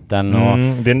trångboddheten. Och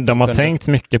de har tänkt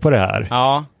mycket på det här.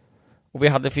 Ja, och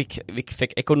vi fick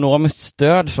ekonomiskt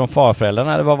stöd från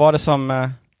farföräldrarna, eller vad var det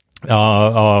som...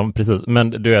 Ja, precis. Men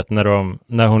du vet,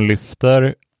 när hon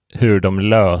lyfter hur de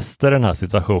löste den här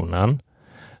situationen,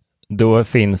 då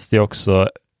finns det också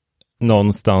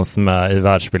någonstans med i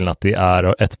världsbilden att det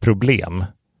är ett problem.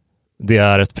 Det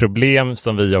är ett problem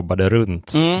som vi jobbade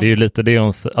runt. Det är ju lite det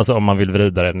alltså om man vill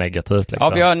vrida det negativt.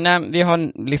 Liksom. Ja, vi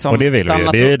har liksom... Och det vill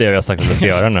vi. Det är det vi har sagt att vi ska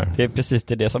göra nu. Det är precis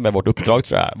det som är vårt uppdrag,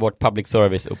 tror jag. Vårt public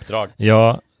service-uppdrag.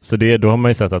 Ja, så då har man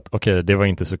ju sett att okej, det var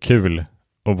inte så kul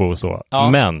att bo så. Ja.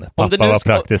 Men pappa var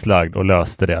praktiskt lagd och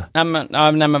löste det.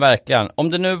 Nej men verkligen. Om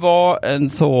det nu var en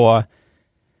så...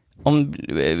 Om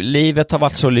livet har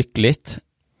varit så lyckligt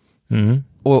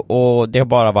och det har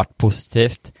bara varit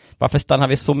positivt, varför stannar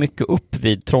vi så mycket upp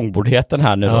vid trångboddheten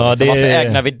här nu? Ja, varför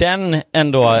ägnar vi den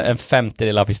ändå en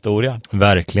 50% av historien?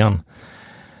 Verkligen.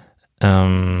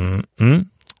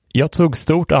 Jag tog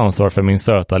stort ansvar för min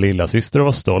söta lilla syster och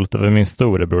var stolt över min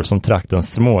storebror som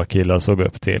traktens småkillar såg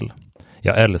upp till.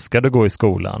 Jag älskade att gå i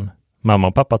skolan. Mamma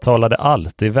och pappa talade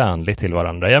alltid vänligt till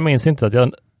varandra. Jag minns inte att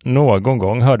jag någon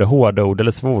gång hörde hårda ord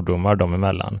eller svordomar dem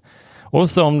emellan. Och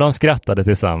som de skrattade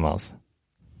tillsammans.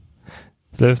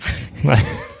 Slut. Nej.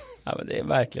 Ja, men det är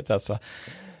verkligt alltså.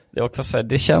 Det är också så här,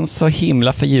 det känns så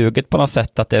himla förljuget på något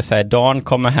sätt att det är så här, Dan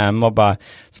kommer hem och bara,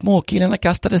 småkillarna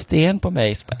kastade sten på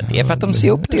mig. Det är för att de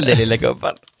ser upp till det, lilla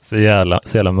gubben. Så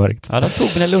jävla mörkt. Ja, de tog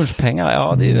mina lunchpengar.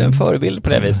 Ja, det är ju en förebild på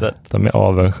det viset. De är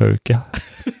avundsjuka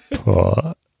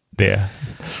på det.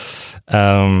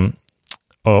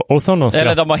 Och som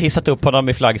eller de har hissat upp honom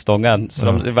i flaggstången. Så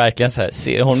de verkligen så här,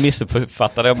 ser, hon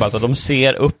missuppfattar det. Alltså, de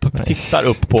ser upp, tittar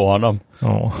upp på honom.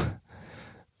 Ja.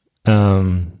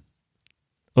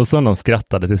 Och så de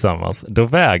skrattade tillsammans. Då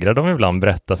vägrar de ibland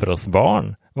berätta för oss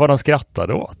barn vad de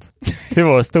skrattade åt. Det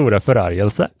var stora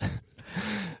förargelse.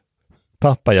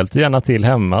 Pappa hjälpte gärna till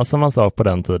hemma, som man sa på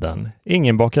den tiden.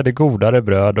 Ingen bakade godare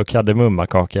bröd och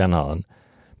kardemummakaka än han.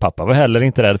 Pappa var heller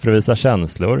inte rädd för att visa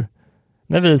känslor.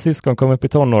 När vi syskon kom upp i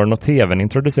tonåren och tvn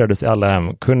introducerades i alla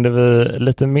hem kunde vi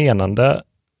lite menande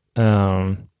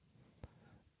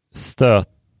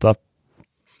stöta...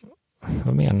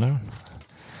 Vad menar du?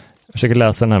 Jag försöker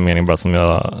läsa den här meningen bara som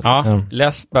jag... Ja,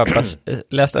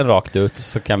 läs den rakt ut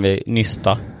så kan vi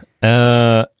nysta.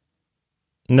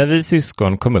 När vi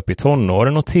syskon kom upp i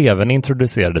tonåren och tvn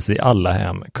introducerades i alla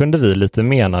hem kunde vi lite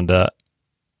menande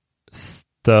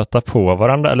stöta på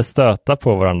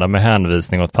varandra med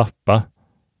hänvisning åt pappa.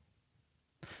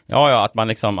 Ja, att man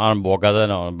liksom armbågade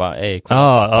någon och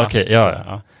bara, okej,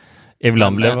 ja.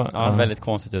 Ibland blev... väldigt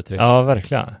konstigt uttryck. Ja,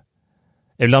 verkligen.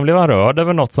 Ibland blev han rörd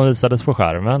över något som visades på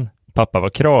skärmen. Pappa var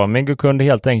kramig och kunde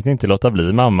helt enkelt inte låta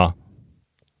bli mamma.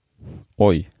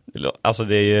 Oj. Alltså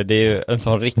det är ju en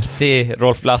sån riktig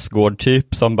Rolf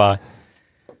Lassgård-typ som bara...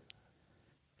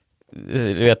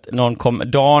 Du vet,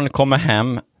 Dan kommer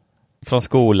hem från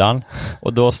skolan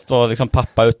och då står liksom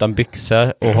pappa utan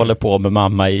byxor och håller på med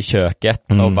mamma i köket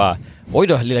och bara, oj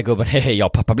då lilla gubben, hej,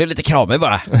 jag pappa blev lite kramig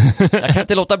bara. Jag kan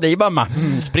inte låta bli mamma.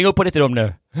 Spring upp på ditt rum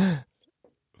nu.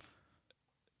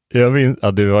 Jag minns,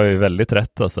 du har ju väldigt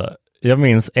rätt alltså. Jag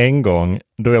minns en gång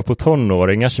då jag på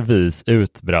tonåringars vis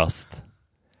utbrast: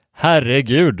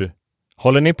 herregud,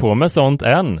 håller ni på med sånt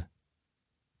än?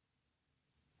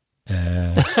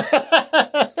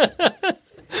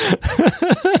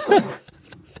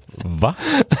 Va?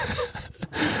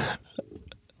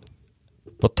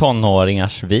 På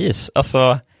tonåringars vis?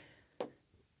 Alltså,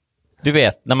 du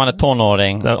vet, när man är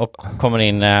tonåring och kommer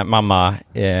in mamma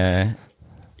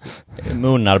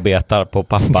munarbetar på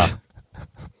pappa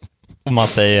och man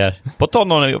säger på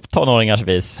tonåringars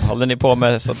vis, håller ni på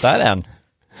med sånt där än?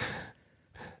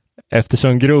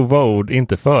 Eftersom grova ord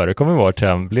inte förekom i vårt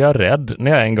hem blev jag rädd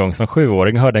när jag en gång som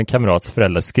 7-åring hörde en kamrats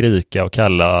föräldrar skrika och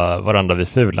kalla varandra vid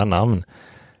fula namn.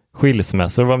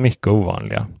 Skilsmässor var mycket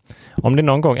ovanliga. Om det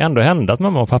någon gång ändå hände att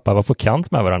mamma och pappa var på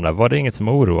kant med varandra var det inget som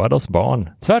oroade oss barn.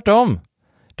 Tvärtom!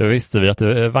 Då visste vi att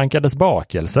det vankades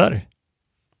bakelser.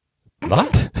 Va?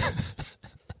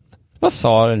 Vad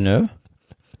sa du nu?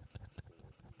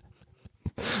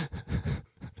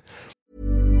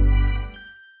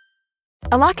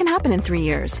 A lot can happen in 3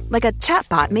 years, like a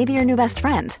chatbot may be your new best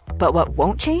friend. But what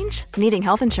won't change? Needing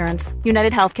health insurance.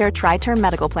 United Healthcare Tri-Term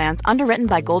Medical Plans, underwritten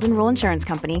by Golden Rule Insurance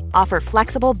Company, offer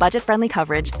flexible, budget-friendly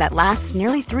coverage that lasts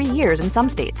nearly 3 years in some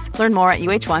states. Learn more at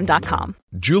uh1.com.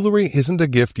 Jewelry isn't a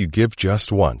gift you give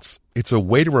just once. It's a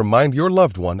way to remind your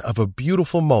loved one of a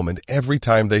beautiful moment every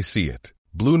time they see it.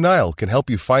 Blue Nile can help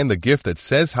you find the gift that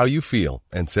says how you feel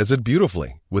and says it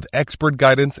beautifully, with expert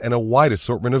guidance and a wide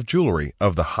assortment of jewelry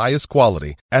of the highest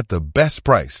quality at the best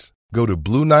price. Go to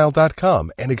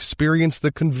BlueNile.com and experience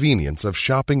the convenience of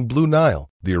shopping Blue Nile,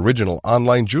 the original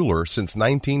online jeweler since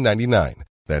 1999.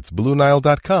 That's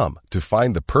BlueNile.com to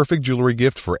find the perfect jewelry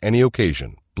gift for any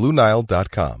occasion.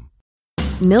 BlueNile.com.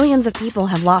 Millions of people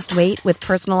have lost weight with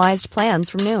personalized plans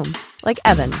from Noom. Like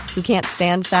Evan, who can't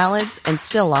stand salads and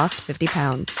still lost 50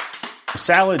 pounds.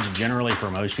 Salads generally for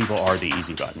most people are the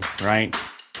easy button, right?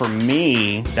 For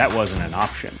me, that wasn't an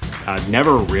option. I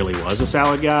never really was a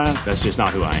salad guy. That's just not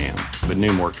who I am. But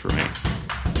Noom worked for me.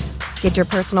 Get your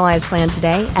personalized plan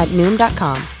today at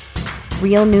Noom.com.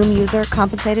 Real Noom user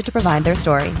compensated to provide their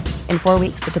story. In 4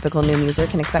 weeks, the typical Noom user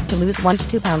can expect to lose 1 to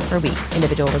 2 pounds per week.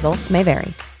 Individual results may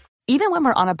vary. Even when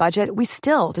we're on a budget, we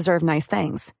still deserve nice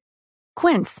things.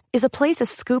 Quince is a place to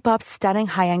scoop up stunning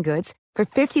high-end goods for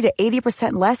 50 to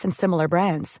 80% less than similar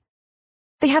brands.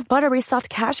 They have buttery soft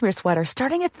cashmere sweaters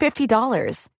starting at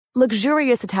 $50,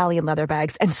 luxurious Italian leather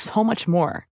bags, and so much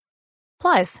more.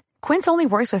 Plus, Quince only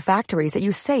works with factories that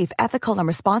use safe, ethical, and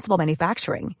responsible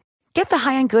manufacturing. Get the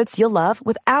high-end goods you'll love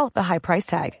without the high price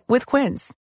tag with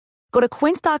Quince. Go to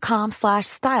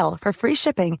quince.com/style for free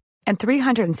shipping and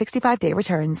 365-day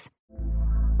returns.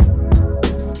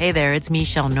 Hey there, it's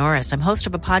Michelle Norris. I'm host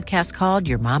of a podcast called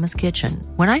Your Mama's Kitchen.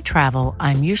 When I travel,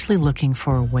 I'm usually looking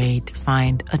for a way to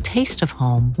find a taste of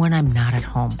home when I'm not at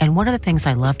home. And one of the things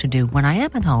I love to do when I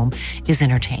am at home is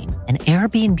entertain. And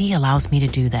Airbnb allows me to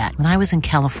do that. When I was in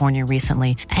California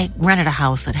recently, I rented a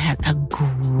house that had a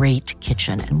great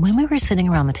kitchen. And when we were sitting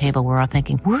around the table, we were all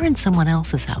thinking, we're in someone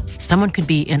else's house. Someone could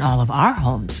be in all of our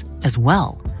homes as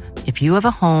well. If you have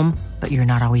a home, but you're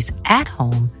not always at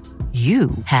home, you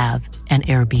have an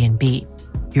Airbnb.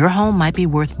 Your home might be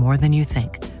worth more than you think.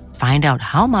 Find out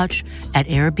how much at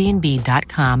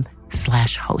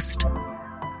airbnb.com/host.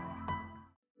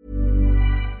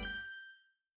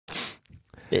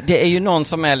 Det är ju någon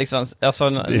som är liksom, alltså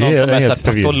någon som är så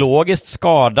patologiskt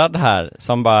skadad här,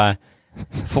 som bara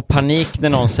får panik när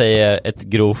någon säger ett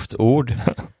grovt ord.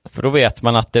 För då vet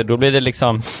man att då blir det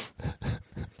liksom,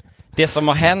 det som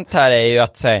har hänt här är ju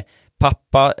att säga,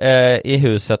 pappa i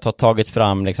huset har tagit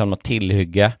fram liksom något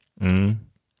tillhygge.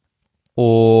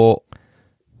 Och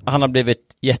han har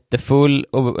blivit jättefull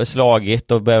och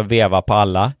slagit och börjat veva på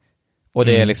alla. Och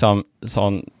det är liksom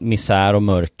sån misär och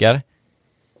mörker.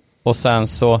 Och sen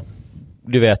så,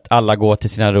 du vet, alla går till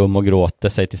sina rum och gråter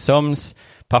sig till sömns.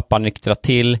 Pappa nyktrar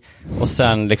till. Och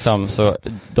sen liksom så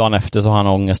dagen efter så har han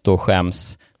ångest och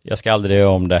skäms. Jag ska aldrig göra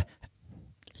om det.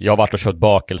 Jag har varit och kört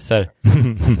bakelser.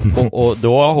 och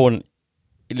då har hon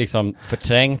liksom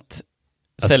förträngt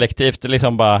selektivt,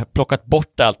 liksom bara plockat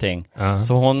bort allting.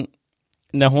 Så hon,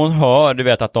 när hon hör, du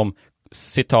vet, att de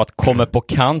citat kommer på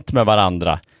kant med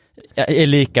varandra, är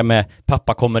lika med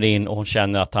pappa kommer in och hon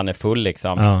känner att han är full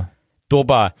liksom. Då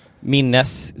bara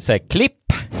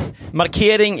klipp,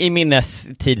 markering i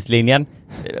minnestidslinjen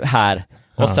här.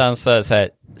 Och sen så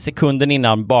sekunden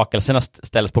innan bakelserna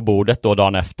ställs på bordet då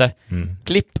dagen efter.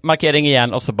 Klipp, markering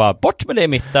igen och så bara bort med det i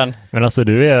mitten. Men alltså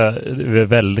du är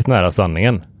väldigt nära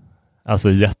sanningen.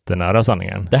 Alltså jättenära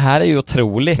sanningen. Det här är ju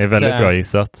otroligt. Det är väldigt bra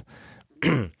gissat.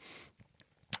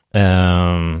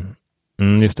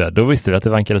 Just det, då visste vi att det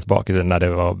vankades bakelser när det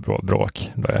var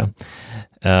bråk.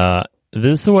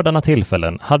 Vid sådana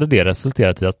tillfällen hade det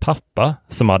resulterat i att pappa,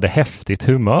 som hade häftigt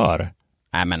humör,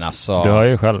 nej men alltså, du har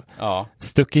ju själv, ja,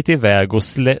 stuckit iväg och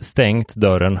stängt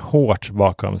dörren hårt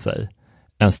bakom sig.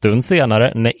 En stund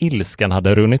senare, när ilskan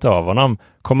hade runnit av honom,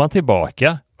 kom han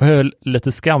tillbaka och höll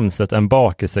lite skamset en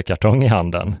bakelsekartong i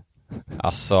handen.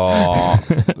 Alltså,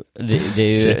 det är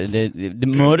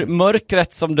ju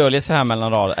mörkret som döljer sig här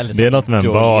mellan rader. Eller det är något med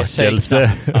en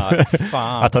bakelse. Ja,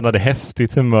 fan. Att han hade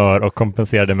häftigt humör och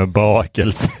kompenserade med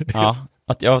bakelse. Ja,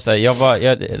 Att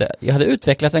jag hade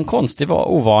utvecklat en konstig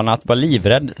ovana att vara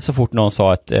livrädd så fort någon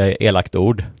sa ett elakt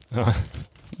ord. Ja.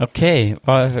 Okej.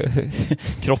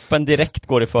 Kroppen direkt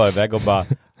går i förväg och bara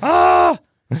ah!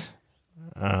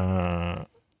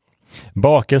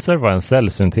 Bakelser var en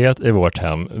sällsynthet i vårt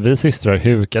hem. Vi systrar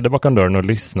hukade bakom dörren och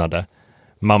lyssnade.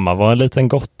 Mamma var en liten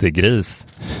gottigris.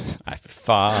 Nej, för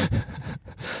fan.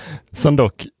 Som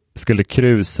dock skulle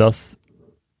krusas.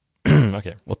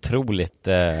 Okay. Otroligt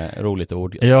roligt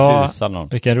ord. Ja, Krusa någon.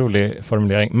 Vilken rolig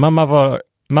formulering.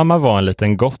 Mamma var en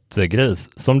liten gottegris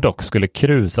som dock skulle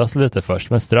krusas lite först,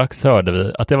 men strax hörde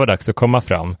vi att det var dags att komma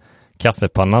fram.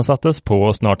 Kaffepannan sattes på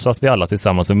och snart satt vi alla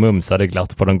tillsammans och mumsade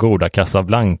glatt på de goda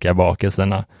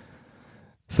Casablanca-bakelserna.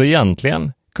 Så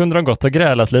egentligen kunde de gått och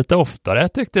grälat lite oftare,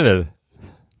 tyckte vi.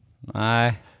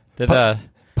 Nej, det där.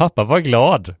 Pappa var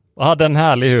glad och hade en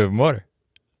härlig humor.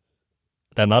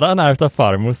 Den hade han ärvt av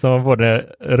farmor som var både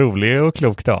rolig och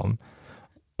klok dam.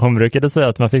 Hon brukade säga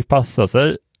att man fick passa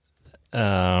sig.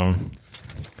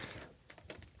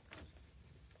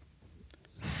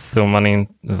 Så man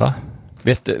inte... Va?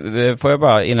 Vet du, får jag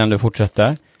bara, innan du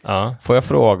fortsätter, får jag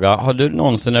fråga, har du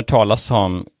någonsin hört talas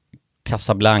om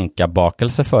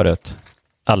Casablanca-bakelse förut?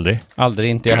 Aldrig,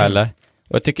 inte jag heller.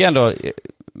 Och jag tycker ändå,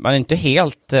 man är inte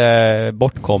helt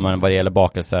bortkommen vad det gäller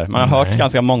bakelser. Man har hört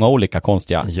ganska många olika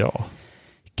konstiga. Ja.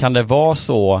 Kan det vara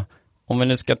så, om vi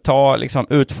nu ska ta, liksom,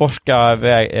 utforska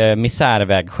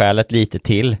misärvägskälet lite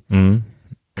till,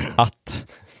 att,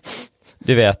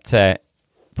 du vet,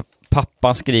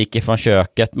 pappan skriker från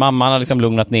köket, mamman har liksom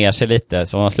lugnat ner sig lite,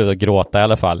 så hon har slutat gråta i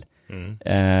alla fall.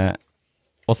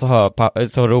 Och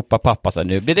så ropar pappa så här,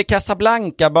 nu blir det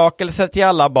Casablanca-bakelse till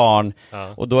alla barn.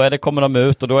 Och då kommer de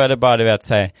ut och då är det bara, du vet,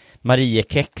 så här,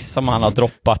 Mariekex som han har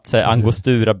droppat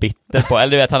angostura bitter på,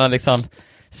 eller du vet, han har liksom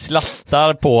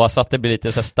slattar på så att det blir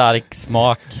lite så stark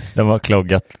smak. De har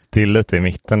kloggat till lite i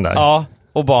mitten där. Ja,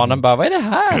 och barnen bara, vad är det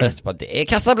här? Bara, det är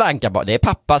Casablanca, det är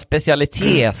pappas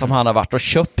specialitet som han har varit och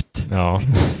köpt. Ja.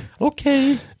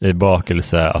 Okej. I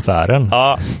bakelseaffären.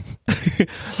 Ja.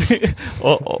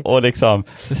 och liksom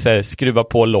skruva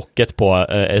på locket på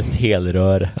ett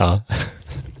helrör. Ja.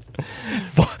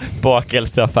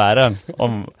 Bakelseaffären.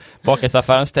 Om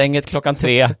bakelseaffären stänger klockan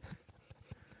 3.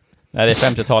 Nej, det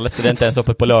är 50-talet så det är inte ens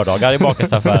öppet på lördagar i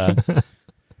bakelseaffären.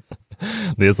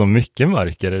 Det är så mycket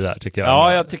mörker i det där, tycker jag.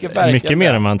 Ja, jag tycker verkligen. Mycket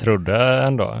mer än man trodde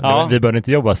ändå. Ja. Vi började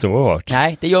inte jobba så hårt.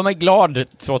 Nej, det gör mig glad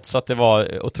trots att det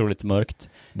var otroligt mörkt.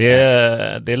 Det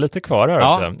är lite kvar här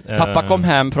också. Pappa kom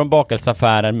hem från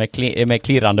bakelseaffären med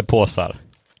klirrande påsar.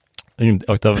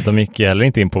 Och de gick heller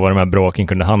inte in på vad de här bråken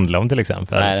kunde handla om till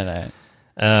exempel. Nej.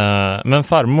 Men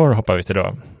farmor hoppar vi till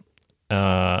då.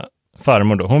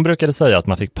 Farmor då, hon brukade säga att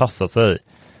man fick passa sig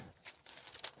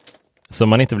så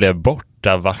man inte blev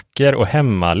borta vacker och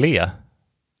hemmale.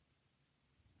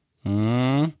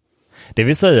 Det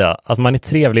vill säga att man är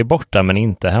trevlig borta men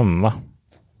inte hemma.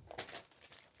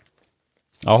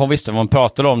 Ja, hon visste vad hon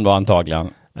pratade om då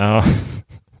antagligen. Ja.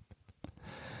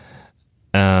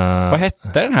 Vad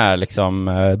hette den här liksom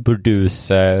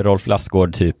burdus Rolf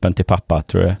Lassgård-typen till pappa,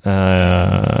 tror du?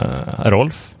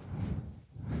 Rolf?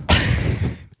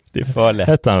 Det är för lätt.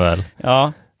 Hette han väl?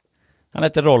 Ja. Han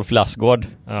heter Rolf Lassgård.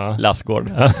 Ja.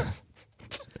 Lassgård. Ja.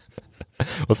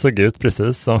 Och såg ut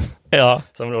precis som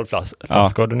Rolf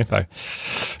Lassgård ungefär.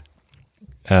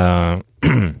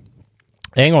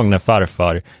 En gång när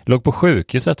farfar låg på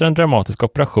sjukhus efter en dramatisk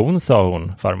operation, sa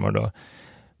hon, farmor då.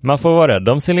 Man får vara rädd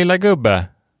om sin lilla gubbe.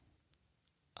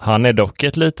 Han är dock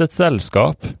ett litet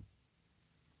sällskap.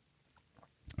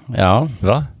 Ja.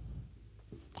 Va?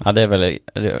 Ja, det är väl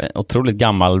en otroligt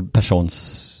gammal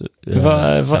persons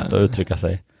sätt att uttrycka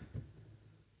sig.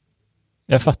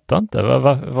 Jag fattar inte.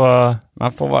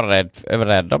 Man får vara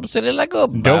rädd om sin lilla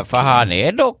gubbe, för han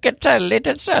är dock ett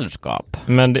litet sällskap.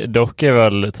 Men dock är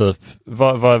väl typ,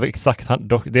 vad exakt,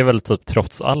 det är väl typ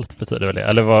trots allt betyder väl det?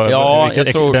 Eller jag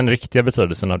tror den riktiga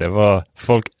betydelsen av det?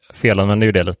 Folk felanvänder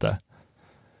ju det lite,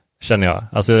 känner jag.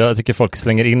 Alltså jag tycker folk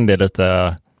slänger in det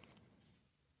lite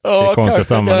i konstiga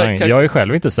sammanhang. Jag är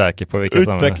själv inte säker på vilka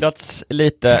sammanhang. Utvecklats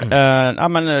lite.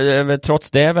 Men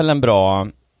trots det är väl en bra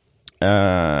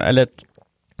eller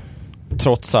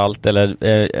trots allt,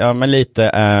 eller men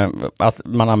lite att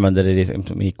man använder det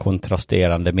liksom i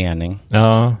kontrasterande mening.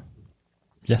 Ja,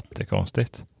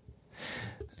 jättekonstigt.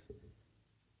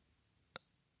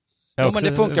 Men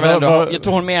det funkar väl ändå. Jag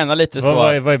tror hon menar lite så.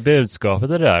 Vad är budskapet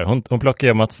i det där? Hon plockar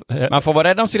ju om att man får vara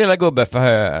rädd om sin lilla gubbe,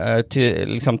 för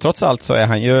liksom, trots allt så är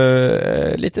han ju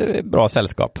lite bra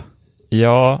sällskap.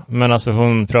 Ja, men alltså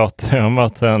hon pratar om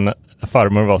att en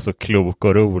farmor var så klok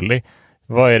och rolig.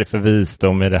 vad är det för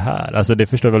visdom i det här? Alltså det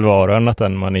förstår väl var och en att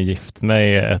den man är gift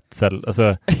med är ett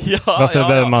alltså, varför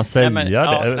behöver man säga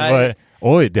det?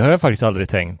 Oj, det har jag faktiskt aldrig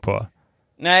tänkt på.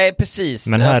 Nej, precis.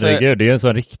 Men herregud, det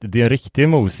är en riktig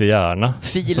mos i hjärna.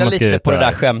 Fila lite på det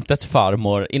där skämtet,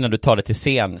 farmor, innan du tar det till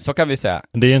scen. Så kan vi säga.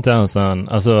 Det är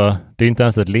ju inte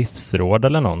ens ett livsråd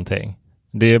eller någonting.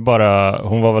 Det är bara,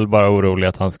 hon var väl bara orolig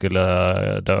att han skulle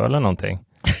dö eller någonting.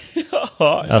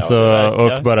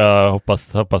 Och bara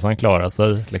hoppas han klarar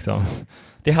sig liksom.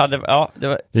 Det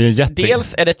var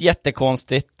dels är det ett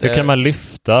jättekonstigt. Hur kan man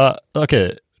lyfta?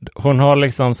 Okej, hon har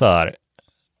liksom så här,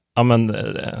 ja men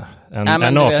en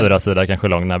A4-sida kanske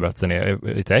lång när bröt sig ner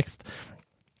i text.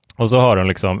 Och så har hon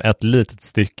liksom ett litet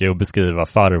stycke att beskriva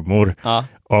farmor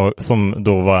som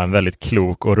då var en väldigt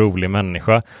klok och rolig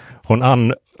människa.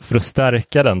 För att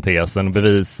stärka den tesen och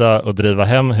bevisa och driva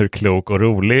hem hur klok och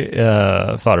rolig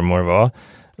farmor var,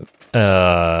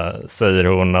 säger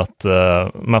hon att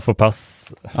man får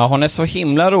pass. Ja, hon är så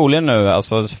himla rolig nu.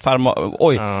 Alltså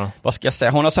farmor, vad ska jag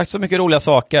säga? Hon har sagt så mycket roliga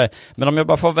saker. Men om jag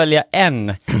bara får välja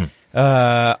en.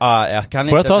 Jag kan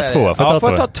får inte jag ta två?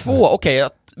 Får jag ta två? Okej,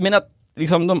 mina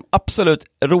liksom de absolut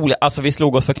roliga, alltså vi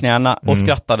slog oss för knäna och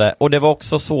skrattade, och det var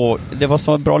också så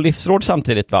bra livsråd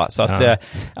samtidigt, va? Så att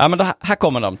men här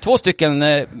kommer de. 2 stycken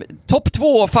topp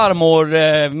 2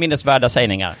 farmor minnesvärda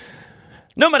sägningar.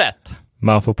 Nummer 1.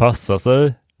 Man får passa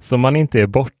sig så man inte är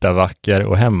borta vacker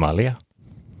och hemmale.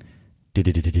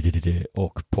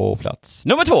 Och på plats.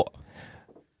 Nummer 2.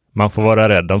 Man får vara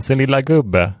rädd om sin lilla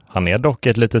gubbe. Han är dock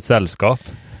ett litet sällskap.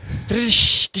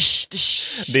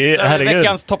 Det är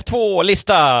veckans topp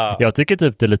 2-lista. Jag tycker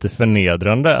typ det är lite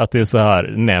förnedrande att det är så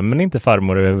här, nämn inte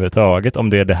farmor överhuvudtaget om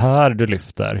det är det här du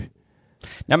lyfter.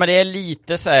 Nej, men det är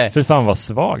lite så här. För fan vad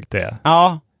svagt det är.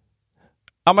 Ja,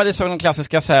 men det är så den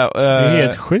klassiska så här, det är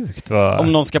helt sjukt, va?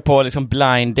 Om någon ska på liksom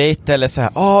blind date eller så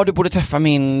här, du borde träffa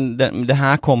den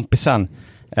här kompisen.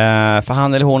 För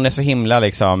han eller hon är så himla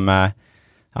liksom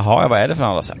jaha, vad är det för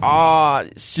något?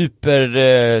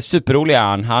 Superrolig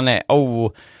han är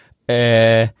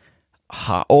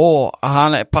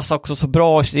han passar också så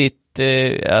bra i sitt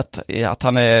att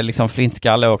han är liksom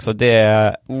flintskalle också.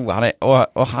 Det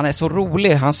han är så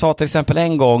rolig. Han sa till exempel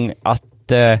en gång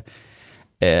att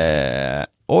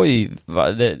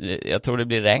jag tror det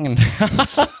blir regn.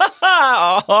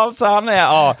 Så han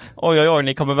är oj,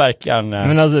 ni kommer verkligen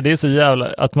men alltså det är så jävla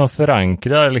att man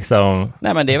förankrar liksom.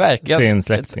 Nej, men det är verkligen sin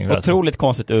släkting, ett otroligt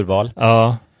konstigt urval.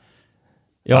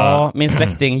 Min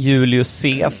släkting Julius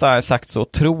Caesar har sagt så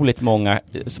otroligt många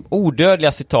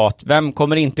odödliga citat. Vem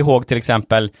kommer inte ihåg till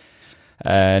exempel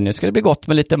nu ska det bli gott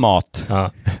med lite mat,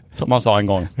 som han sa en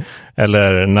gång.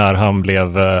 Eller när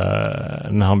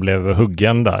han blev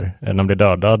huggen där, när han blev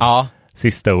dödad.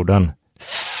 Sista orden.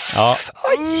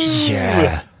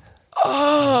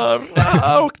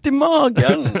 Rakt i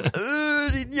magen.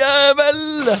 Din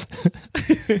jävel.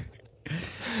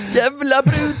 Jävla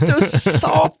Brutus,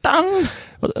 satan.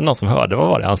 Någon som hörde, vad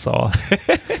var det han sa?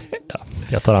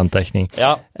 Jag tar anteckning.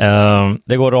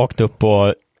 Det går rakt upp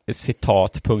på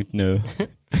citat.nu.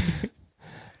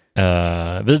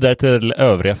 Vidare till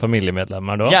övriga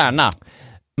familjemedlemmar då. Gärna.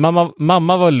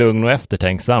 Mamma var lugn och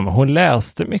eftertänksam. Hon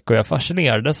läste mycket och jag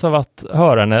fascinerades av att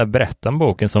höra henne berätta om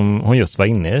boken som hon just var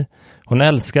inne i. Hon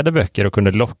älskade böcker och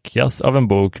kunde lockas av en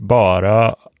bok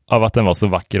bara av att den var så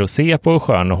vacker att se på och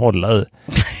skön att hålla i.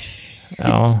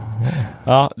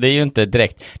 Ja, det är ju inte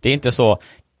direkt. Det är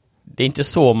inte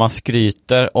så man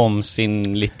skryter om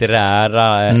sin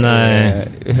litterära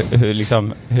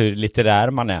hur litterär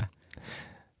man är.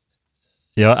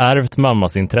 Jag har ärvt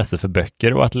mammas intresse för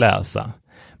böcker och att läsa.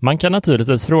 Man kan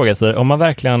naturligtvis fråga sig om man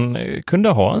verkligen kunde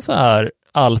ha en så här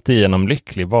alltigenom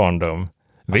lycklig barndom.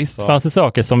 Visst fanns det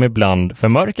saker som ibland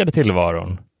förmörkade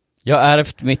tillvaron. Jag har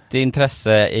ärvt mitt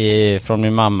intresse från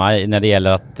min mamma när det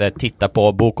gäller att titta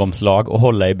på bokomslag och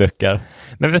hålla i böcker.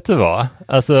 Men vet du vad?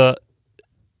 Alltså,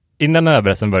 innan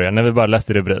överresten började, när vi bara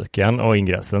läste rubriken och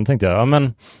ingressen, tänkte jag,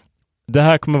 men det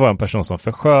här kommer vara en person som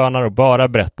förskönar och bara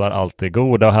berättar allt det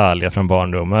goda och härliga från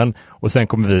barndomen. Och sen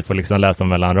kommer vi få liksom läsa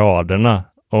mellan raderna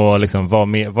och liksom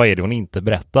vad är det hon inte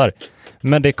berättar.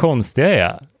 Men det konstiga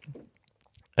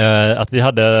är att vi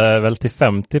hade väl till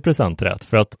 50% rätt,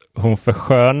 för att hon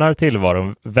förskönar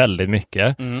tillvaron väldigt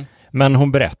mycket. Men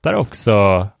hon berättar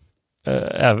också,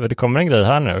 det kommer en grej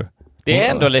här nu. Det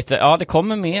är ändå lite, det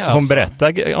kommer mer. Hon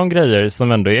berättar om grejer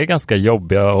som ändå är ganska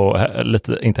jobbiga och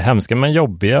lite, inte hemska, men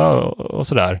jobbiga och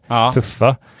sådär,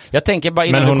 tuffa. Jag tänker bara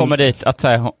innan du kommer dit, att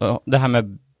säga det här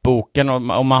med boken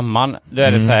och mamman, då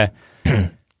är det så här,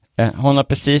 Hon har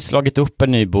precis slagit upp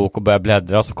en ny bok och börjat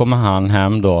bläddra, och så kommer han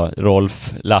hem då,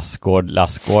 Rolf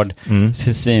Lassgård,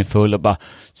 synfull, och bara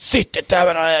sitter där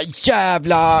med de där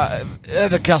jävla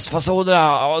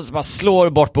överklassfasonerna, och så bara slår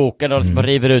bort boken och så bara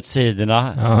river ut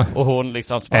sidorna. Och hon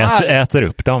liksom så bara, äter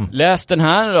upp dem. Läs den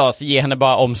här då, så ger henne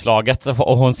bara omslaget,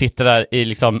 och hon sitter där i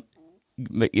liksom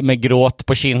med gråt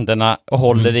på kinderna och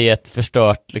håller i ett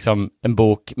förstört liksom, en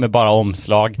bok med bara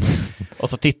omslag. Och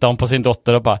så tittar hon på sin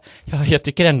dotter och bara, ja, jag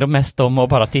tycker ändå mest om att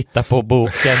bara titta på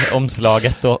boken,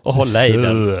 omslaget och hålla i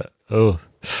den.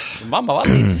 Mamma var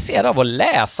aldrig intresserad av att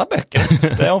läsa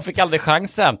böcker. Hon fick aldrig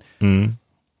chansen.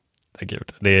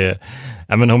 Gud,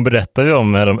 men hon berättar ju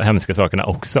om de hemska sakerna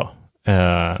också.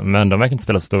 Men de verkar inte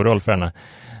spela så stor roll för henne.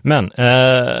 Men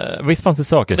visst fanns det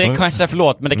saker det som... kanske,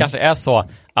 förlåt, men det kanske är så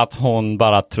att hon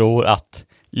bara tror att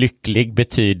lycklig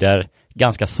betyder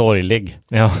ganska sorglig.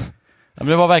 Ja. Men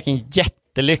det var verkligen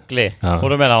jättelycklig. Och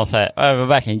då menar hon så här, det var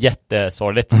verkligen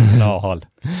jättesorgligt. Ja,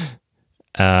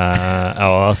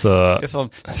 alltså... Det är som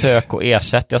sök och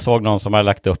ersätt. Jag såg någon som hade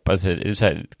lagt upp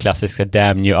klassiska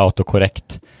damn you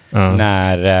autocorrect.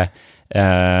 När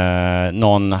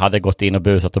någon hade gått in och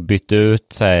busat och bytt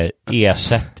ut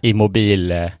ersätt i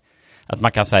mobil. Att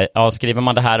man kan säga, ja, skriver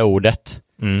man det här ordet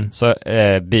så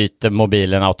byter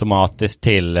mobilen automatiskt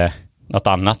till något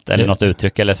annat eller något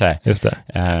uttryck eller så. Just det.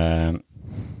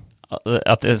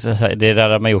 Att det är det där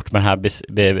de har gjort med den här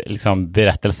liksom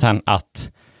berättelsen,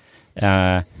 att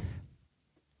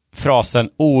frasen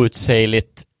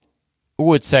outsägligt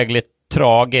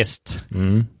tragiskt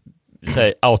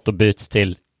autobyts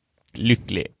till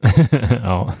lycklig.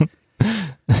 Ja.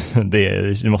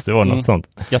 Det måste vara något sånt.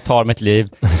 Jag tar mitt liv,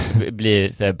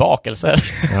 blir bakelser.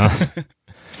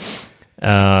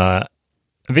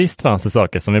 Visst fanns det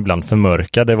saker som ibland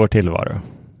förmörkade vår tillvaro.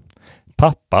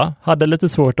 Pappa hade lite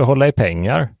svårt att hålla i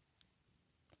pengar.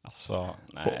 Alltså,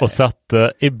 och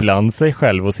satte ibland sig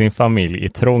själv och sin familj i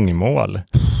trångmål.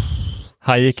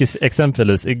 Han gick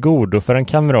exempelvis i godo för en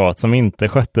kamrat som inte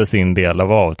skötte sin del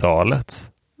av avtalet.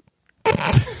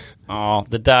 Ja,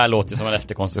 det där låter som en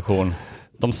efterkonstruktion.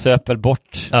 De söper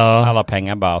bort alla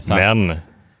pengar bara. Så.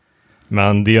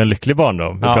 Men det är ju en lycklig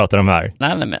barndom vi pratar om här.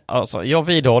 Nej, men alltså, jag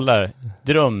vidhåller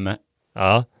dröm.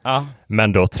 Ja.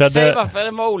 Men då trädde... Säg varför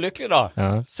den var olycklig då.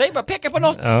 Säg bara, peka på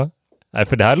något. Nej,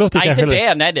 för det här låter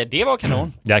kanske... Inte det var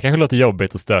kanon. Det här kanske låter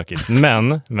jobbigt och stökigt.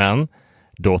 Men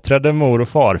då trädde mor- och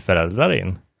farföräldrar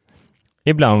in.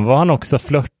 Ibland var han också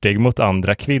flörtig mot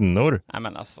andra kvinnor. Nej,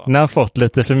 men alltså. När han fått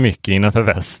lite för mycket innanför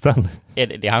västen. Är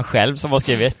det han själv som har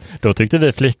skrivit? Då tyckte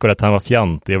vi flickor att han var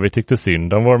fjantig och vi tyckte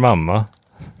synd om vår mamma.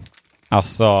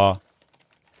 Alltså,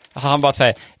 han bara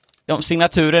säger,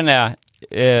 signaturen är,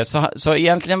 så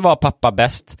egentligen var pappa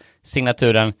bäst.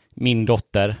 Signaturen, min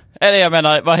dotter. Eller jag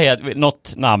menar, vad heter,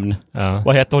 något namn.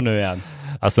 Vad heter hon nu igen?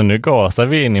 Alltså nu gasar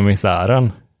vi in i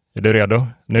misären. Är du redo?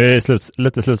 Nu är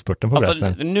lite slutspurten på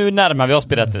berättelsen. Nu närmar vi oss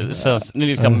berättelsen. Nu är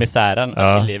liksom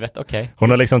misären i livet. Okay. Hon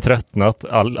har liksom tröttnat.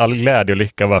 All glädje och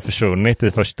lycka var försvunnit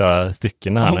i första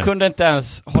styckena. Hon kunde inte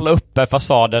ens hålla uppe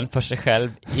fasaden för sig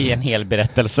själv i en hel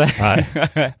berättelse. Nej.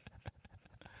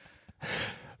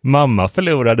 Mamma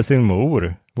förlorade sin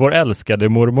mor, vår älskade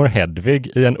mormor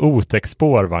Hedvig, i en otäck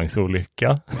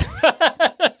spårvagnsolycka.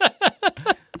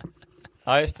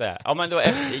 Ja, just det. Ja, men då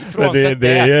frånsett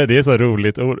det är så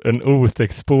roligt. En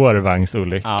otäck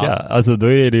spårvagnsolycka. Ja. Alltså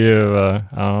då är det ju...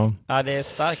 Ja, det är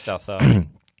starkt alltså.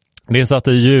 Det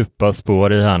satte djupa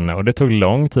spår i henne och det tog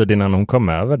lång tid innan hon kom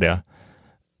över det.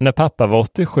 När pappa var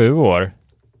 87 år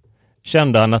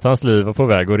kände han att hans liv var på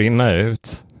väg att rinna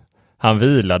ut. Han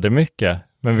vilade mycket,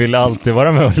 men ville alltid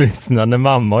vara med och lyssna när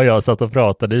mamma och jag satt och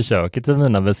pratade i köket vid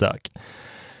mina besök.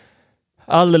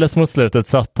 Alldeles mot slutet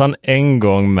satt han en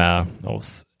gång med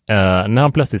oss. När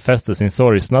han plötsligt fäste sin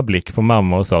sorgsna blick på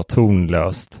mamma och sa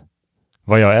tonlöst: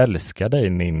 "Vad jag älskar dig,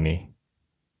 Ninni."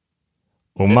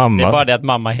 Och mamma... Det är bara det att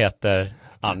mamma heter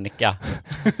Annika.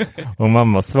 Och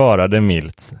mamma svarade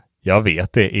milt: "Jag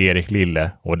vet det, Erik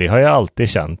lille, och det har jag alltid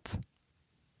känt."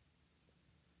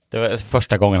 Det var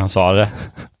första gången han sa det.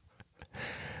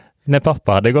 När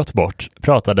pappa hade gått bort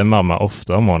pratade mamma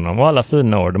ofta om honom och alla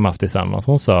fina år de haft tillsammans.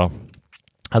 Hon sa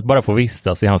att bara få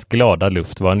vistas i hans glada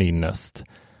luft var en ynnest.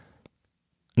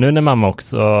 Nu när mamma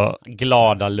också...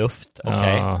 Glada luft,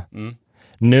 okej. Ja.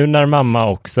 Nu när mamma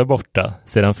också är borta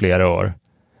sedan flera år.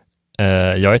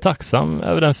 Jag är tacksam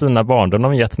över den fina barndom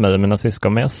de gett mig och mina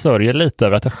syskon, men jag sörjer lite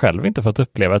över att jag själv inte fått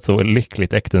uppleva ett så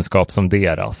lyckligt äktenskap som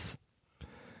deras.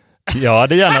 Jag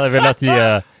hade gärna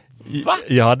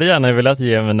velat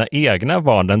ge mina egna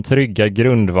barn den trygga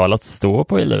grundval att stå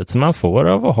på i livet som man får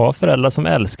av att ha föräldrar som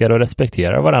älskar och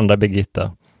respekterar varandra,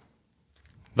 Birgitta.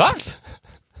 Va?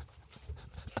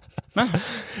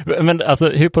 Men alltså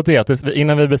hypotetiskt,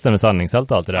 innan vi bestämmer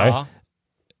sanningshalt och allt det där. Ja.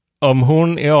 Om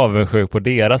hon är avundsjuk på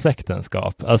deras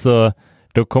äktenskap, alltså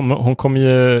då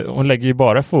hon lägger ju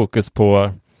bara fokus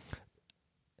på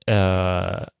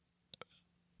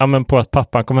på att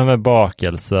pappan kommer med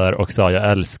bakelser och sa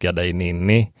jag älskar dig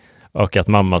Ninni och att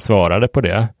mamma svarade på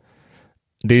det.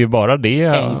 Det är ju bara det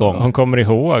hon kommer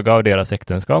ihåg av deras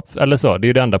äktenskap. Eller så, det är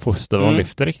ju det enda positiva hon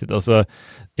lyfter riktigt. Alltså,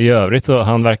 i övrigt så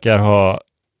han verkar ha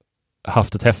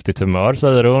haft ett häftigt humör,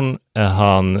 säger hon.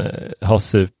 Han har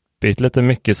supit lite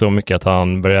mycket, så mycket att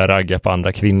han börjar ragga på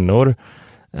andra kvinnor.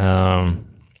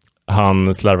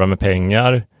 Han slarvar med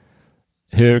pengar.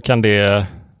 Hur kan det...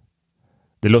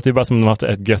 Det låter ju bara som att de har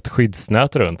haft ett gött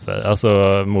skyddsnät runt sig.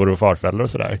 Alltså mor- och farfällor och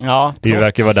sådär. Ja, det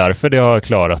verkar vara därför det har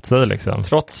klarat sig liksom.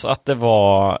 Trots att det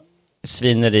var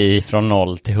svineri från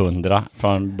 0 till 100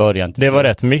 från början till det var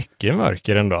rätt mycket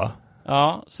mörker ändå.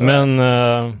 Ja, så. Men...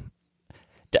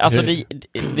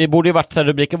 det borde ju varit så här,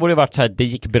 rubriken borde ju varit så här, det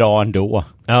gick bra ändå.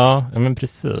 Ja, men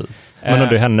precis. Men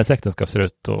hur hennes äktenskap ser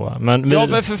ut då. Men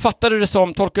tolkar du det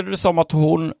som att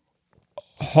hon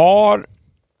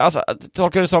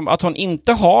tolkar du det som att hon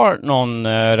inte har någon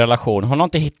relation? Hon har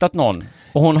inte hittat någon.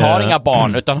 Och hon har inga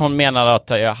barn, utan hon menar att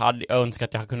jag önskar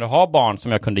att jag kunde ha barn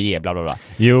som jag kunde ge, bla bla bla.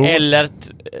 Jo. Eller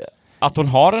att hon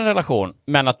har en relation,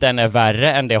 men att den är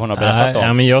värre än det hon har berättat om.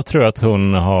 Ja, men jag tror att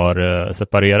hon har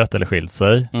separerat eller skilt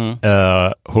sig.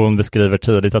 Hon beskriver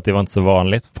tidigt att det var inte så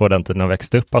vanligt på den tiden hon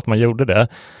växte upp att man gjorde det.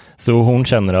 Så hon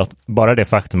känner att bara det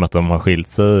faktum att de har skilt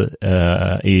sig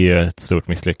är ett stort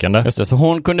misslyckande. Just det, så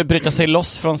hon kunde bryta sig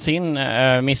loss från sin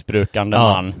missbrukande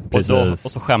man. Och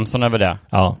så skäms hon över det.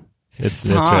 Ja, det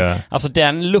tror jag. Alltså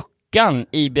den luckan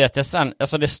i berättelsen,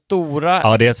 alltså det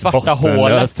stora det är ett svarta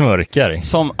hålet mörker.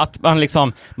 Som att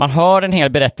man hör en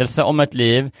hel berättelse om ett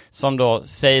liv som då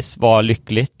sägs vara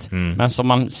lyckligt, men som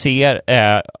man ser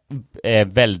är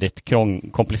väldigt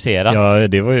komplicerat. Ja,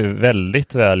 det var ju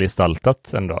väldigt väl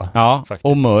gestaltat ändå. Ja, faktiskt.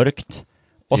 Och mörkt.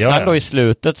 Och sen då i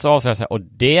slutet så avslöjar sig, och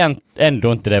det är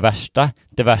ändå inte det värsta.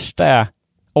 Det värsta är,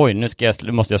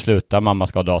 nu måste jag sluta, mamma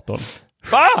ska ha datorn.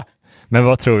 Men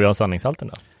vad tror vi om sanningshalten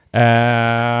då?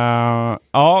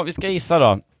 Vi ska gissa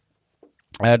då.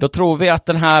 Då tror vi att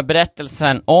den här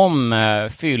berättelsen om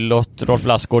fyllot Rolf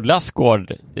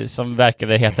Lassgård som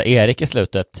verkade heta Erik i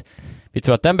slutet, vi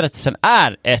tror att den berättelsen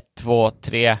är 1, 2,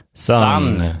 3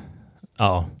 sann.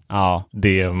 Ja,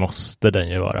 det måste den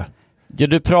ju vara. Ja,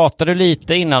 du pratade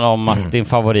lite innan om att din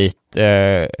favorit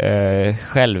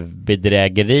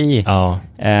självbedrägeri. Ja,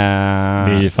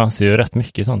 det fanns ju rätt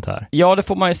mycket sånt här. Ja, det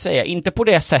får man ju säga. Inte på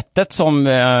det sättet som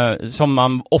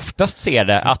man oftast ser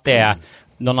det, att det är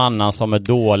någon annan som är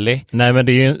dålig. Nej, men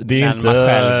det är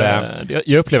inte...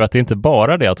 Jag upplever att det inte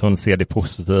bara det att hon ser det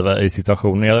positiva i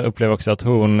situationen. Jag upplever också att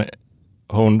hon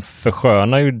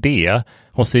förskönar ju det.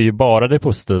 Hon ser ju bara det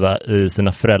positiva i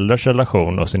sina föräldrars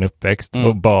relation och sin uppväxt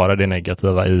och bara det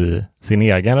negativa i sin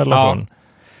egen relation. Ja.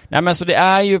 Nej, men så det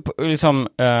är ju liksom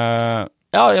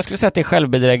jag skulle säga att det är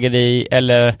självbedrägeri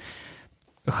eller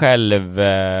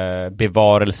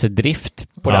självbevarelsedrift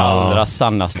på det allra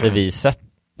sannaste viset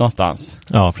någonstans.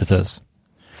 Ja, precis.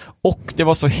 Och det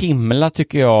var så himla,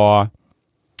 tycker jag...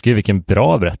 Gud, vilken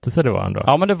bra berättelse det var ändå.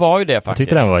 Ja, men det var ju det faktiskt. Jag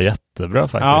tyckte den var jättebra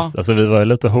faktiskt. Ja. Alltså vi var ju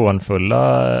lite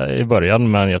hånfulla i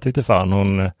början, men jag tyckte fan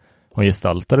hon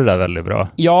gestaltade det där väldigt bra.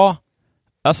 Ja,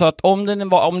 alltså att om det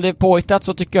är påhittat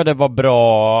så tycker jag det var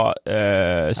bra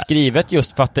skrivet,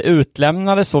 just för att det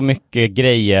utlämnade så mycket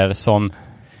grejer som...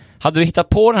 Hade du hittat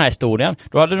på den här historien,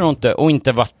 då hade du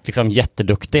inte varit liksom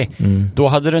jätteduktig. Då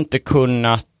hade du inte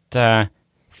kunnat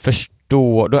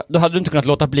förstå. Då hade du inte kunnat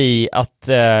låta bli att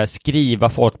skriva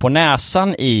folk på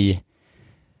näsan i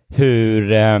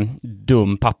hur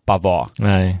dum pappa var.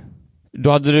 Nej.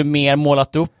 Då hade du mer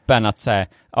målat upp än att säga,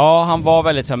 han var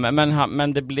väldigt så,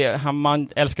 men det blev, man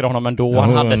älskade honom ändå.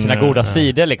 Han hade sina goda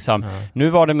sidor liksom. Nu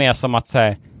var det mer som att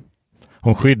säga,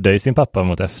 hon skyddar ju sin pappa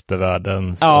mot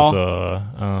eftervärlden.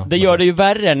 Det gör det ju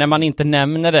värre när man inte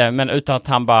nämner det, men utan att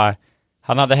han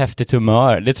hade häftigt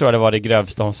humör. Det tror jag det var det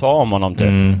grövsta hon sa om honom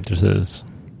typ. Precis.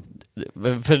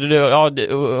 För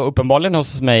uppenbarligen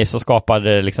hos mig så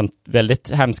skapade det liksom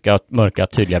väldigt hemska, mörka,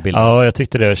 tydliga bilder. Ja, jag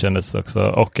tyckte det kändes också.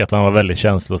 Och att han var väldigt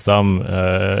känslosam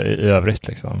i övrigt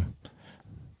liksom.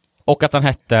 Och att han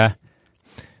hette...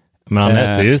 Men han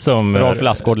hette ju som... Rolf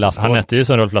Lassgård. Han hette ju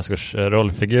som Rolf Lassgårds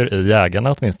rollfigur i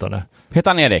Jägarna åtminstone. Hette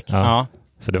han Erik? Ja.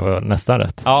 Så det var nästan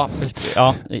rätt. Ja,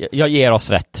 jag ger oss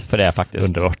rätt för det faktiskt.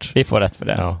 Underbart. Vi får rätt för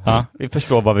det. Ja, vi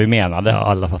förstår vad vi menade. Ja,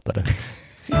 alla fattade.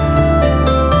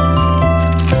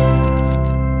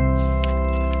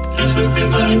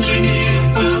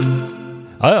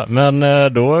 Ja, men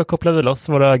då kopplar vi loss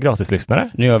våra gratislyssnare.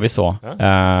 Nu gör vi så.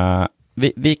 Ja.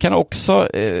 Vi kan också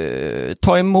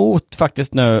ta emot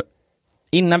faktiskt nu,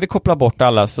 innan vi kopplar bort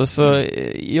alla, så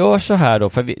gör så här då,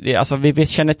 för vi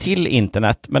känner till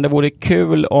internet, men det vore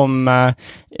kul om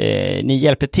ni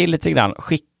hjälper till lite grann.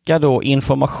 Skicka då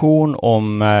information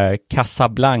om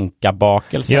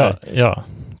Casablanca-bakelser. Ja.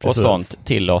 Och sånt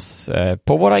till oss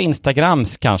på våra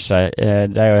Instagrams kanske,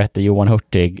 där jag heter Johan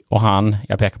Hurtig och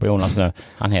jag pekar på Jonas nu,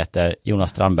 han heter Jonas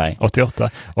Strandberg 88.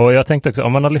 Och jag tänkte också,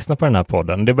 om man har lyssnat på den här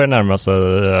podden, det börjar närma sig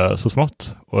så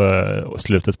smått och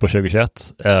slutet på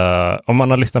 2021, om man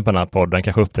har lyssnat på den här podden,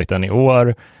 kanske upptäckt den i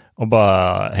år och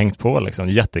bara hängt på liksom,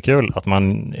 jättekul att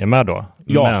man är med då.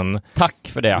 Ja, men tack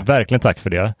för det. Verkligen tack för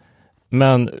det.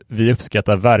 Men vi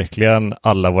uppskattar verkligen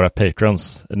alla våra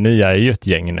patrons. Ni är ju ett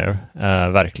gäng nu,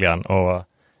 verkligen. Och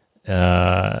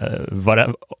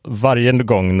varje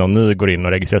gång någon ny går in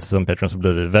och registrerar sig som patron så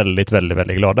blir vi väldigt, väldigt,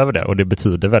 väldigt glada över det. Och det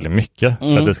betyder väldigt mycket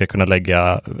för att vi ska kunna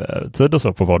lägga tid och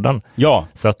så på podden. Ja.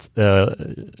 Så att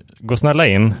gå snälla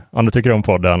in om du tycker om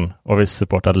podden och vi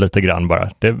supportar lite grann bara.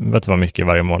 Det vet inte vara mycket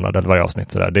varje månad eller varje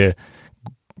avsnitt sådär.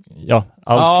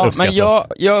 Allt uppskattas. Men jag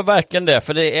gör verkligen det,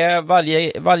 för det är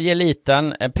varje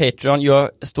liten Patreon gör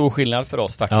stor skillnad för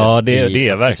oss faktiskt. Ja, det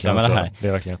är verkligen med så. Det här. Det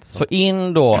är verkligen så. Så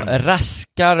in då,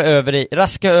 raska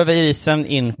över isen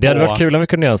in på... Det hade varit kul om vi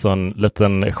kunde göra en sån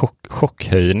liten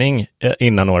chockhöjning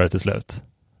innan året är slut.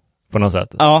 På något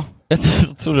sätt. Ja, jag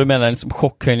tror du menar en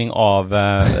chockhöjning av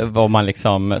vad man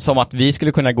liksom, som att vi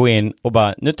skulle kunna gå in och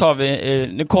bara, nu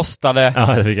kostar det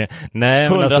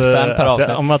 100 spänn per avsnitt.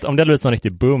 Om det hade blivit en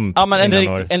riktig boom. Ja, men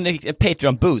en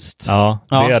Patreon boost. Ja,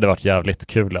 det hade varit jävligt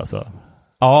kul alltså.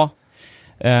 Ja.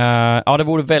 Det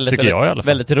vore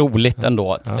väldigt roligt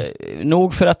ändå. Ja.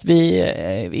 Nog för att vi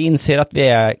inser att vi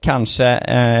är kanske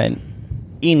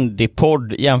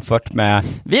indie-podd jämfört med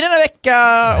vid denna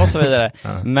vecka och så vidare.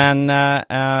 Men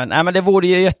det vore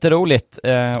ju jätteroligt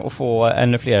att få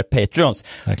ännu fler patrons.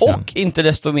 Verkligen. Och inte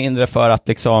desto mindre för att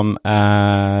liksom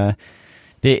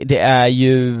det är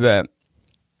ju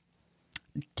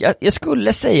jag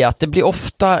skulle säga att det blir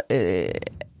ofta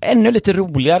ännu lite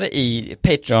roligare i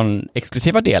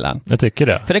Patreon-exklusiva delen. Jag tycker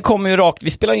det. För den kommer ju rakt,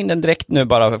 vi spelar in den direkt nu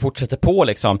bara och fortsätter på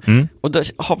liksom. Och då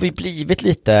har vi blivit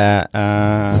lite,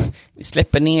 vi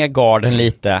släpper ner garden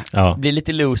lite, blir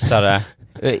lite loosare,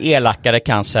 elakare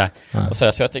kanske. Och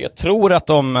så jag tror att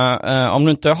om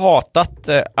du inte har hatat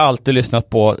allt du lyssnat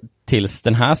på tills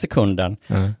den här sekunden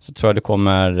så tror jag du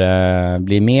kommer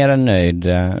bli mer än nöjd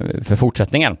för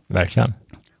fortsättningen. Verkligen.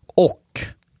 Och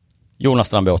Jonas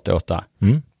Strandberg 88.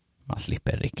 Man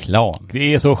slipper reklam.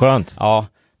 Det är så skönt. Ja,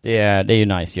 det är ju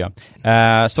nice ju.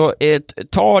 Så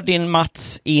ta din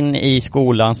Mats in i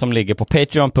skolan som ligger på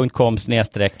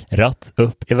patreon.com/ratt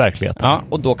upp i verkligheten. Ja,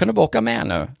 och då kan du åka med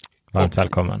nu. Varmt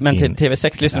välkommen. Men till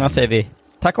TV6-lyssnarna säger vi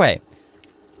tack och hej.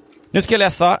 Nu ska jag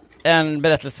läsa en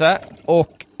berättelse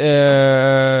och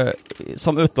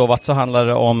som utlovat så handlar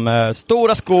det om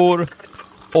stora skor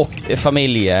och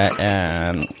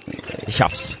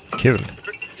familjetjafs. Kul.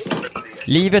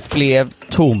 Livet blev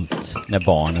tomt när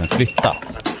barnen flyttat.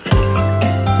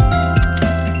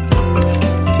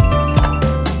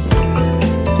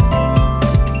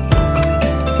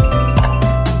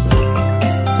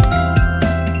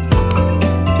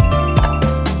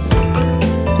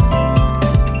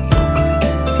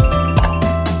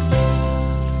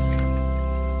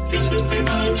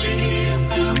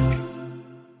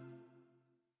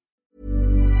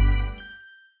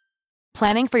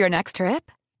 Planning for your next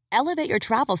trip? Elevate your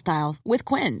travel style with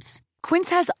Quince.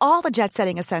 Quince has all the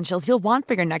jet-setting essentials you'll want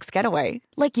for your next getaway,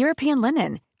 like European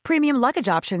linen, premium luggage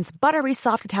options, buttery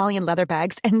soft Italian leather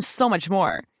bags, and so much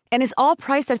more. And is all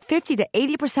priced at 50 to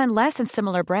 80% less than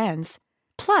similar brands.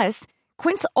 Plus,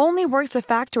 Quince only works with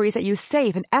factories that use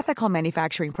safe and ethical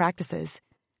manufacturing practices.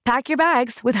 Pack your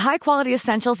bags with high-quality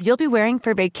essentials you'll be wearing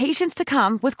for vacations to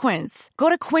come with Quince. Go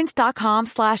to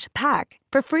quince.com/pack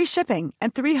for free shipping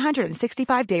and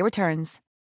 365-day returns.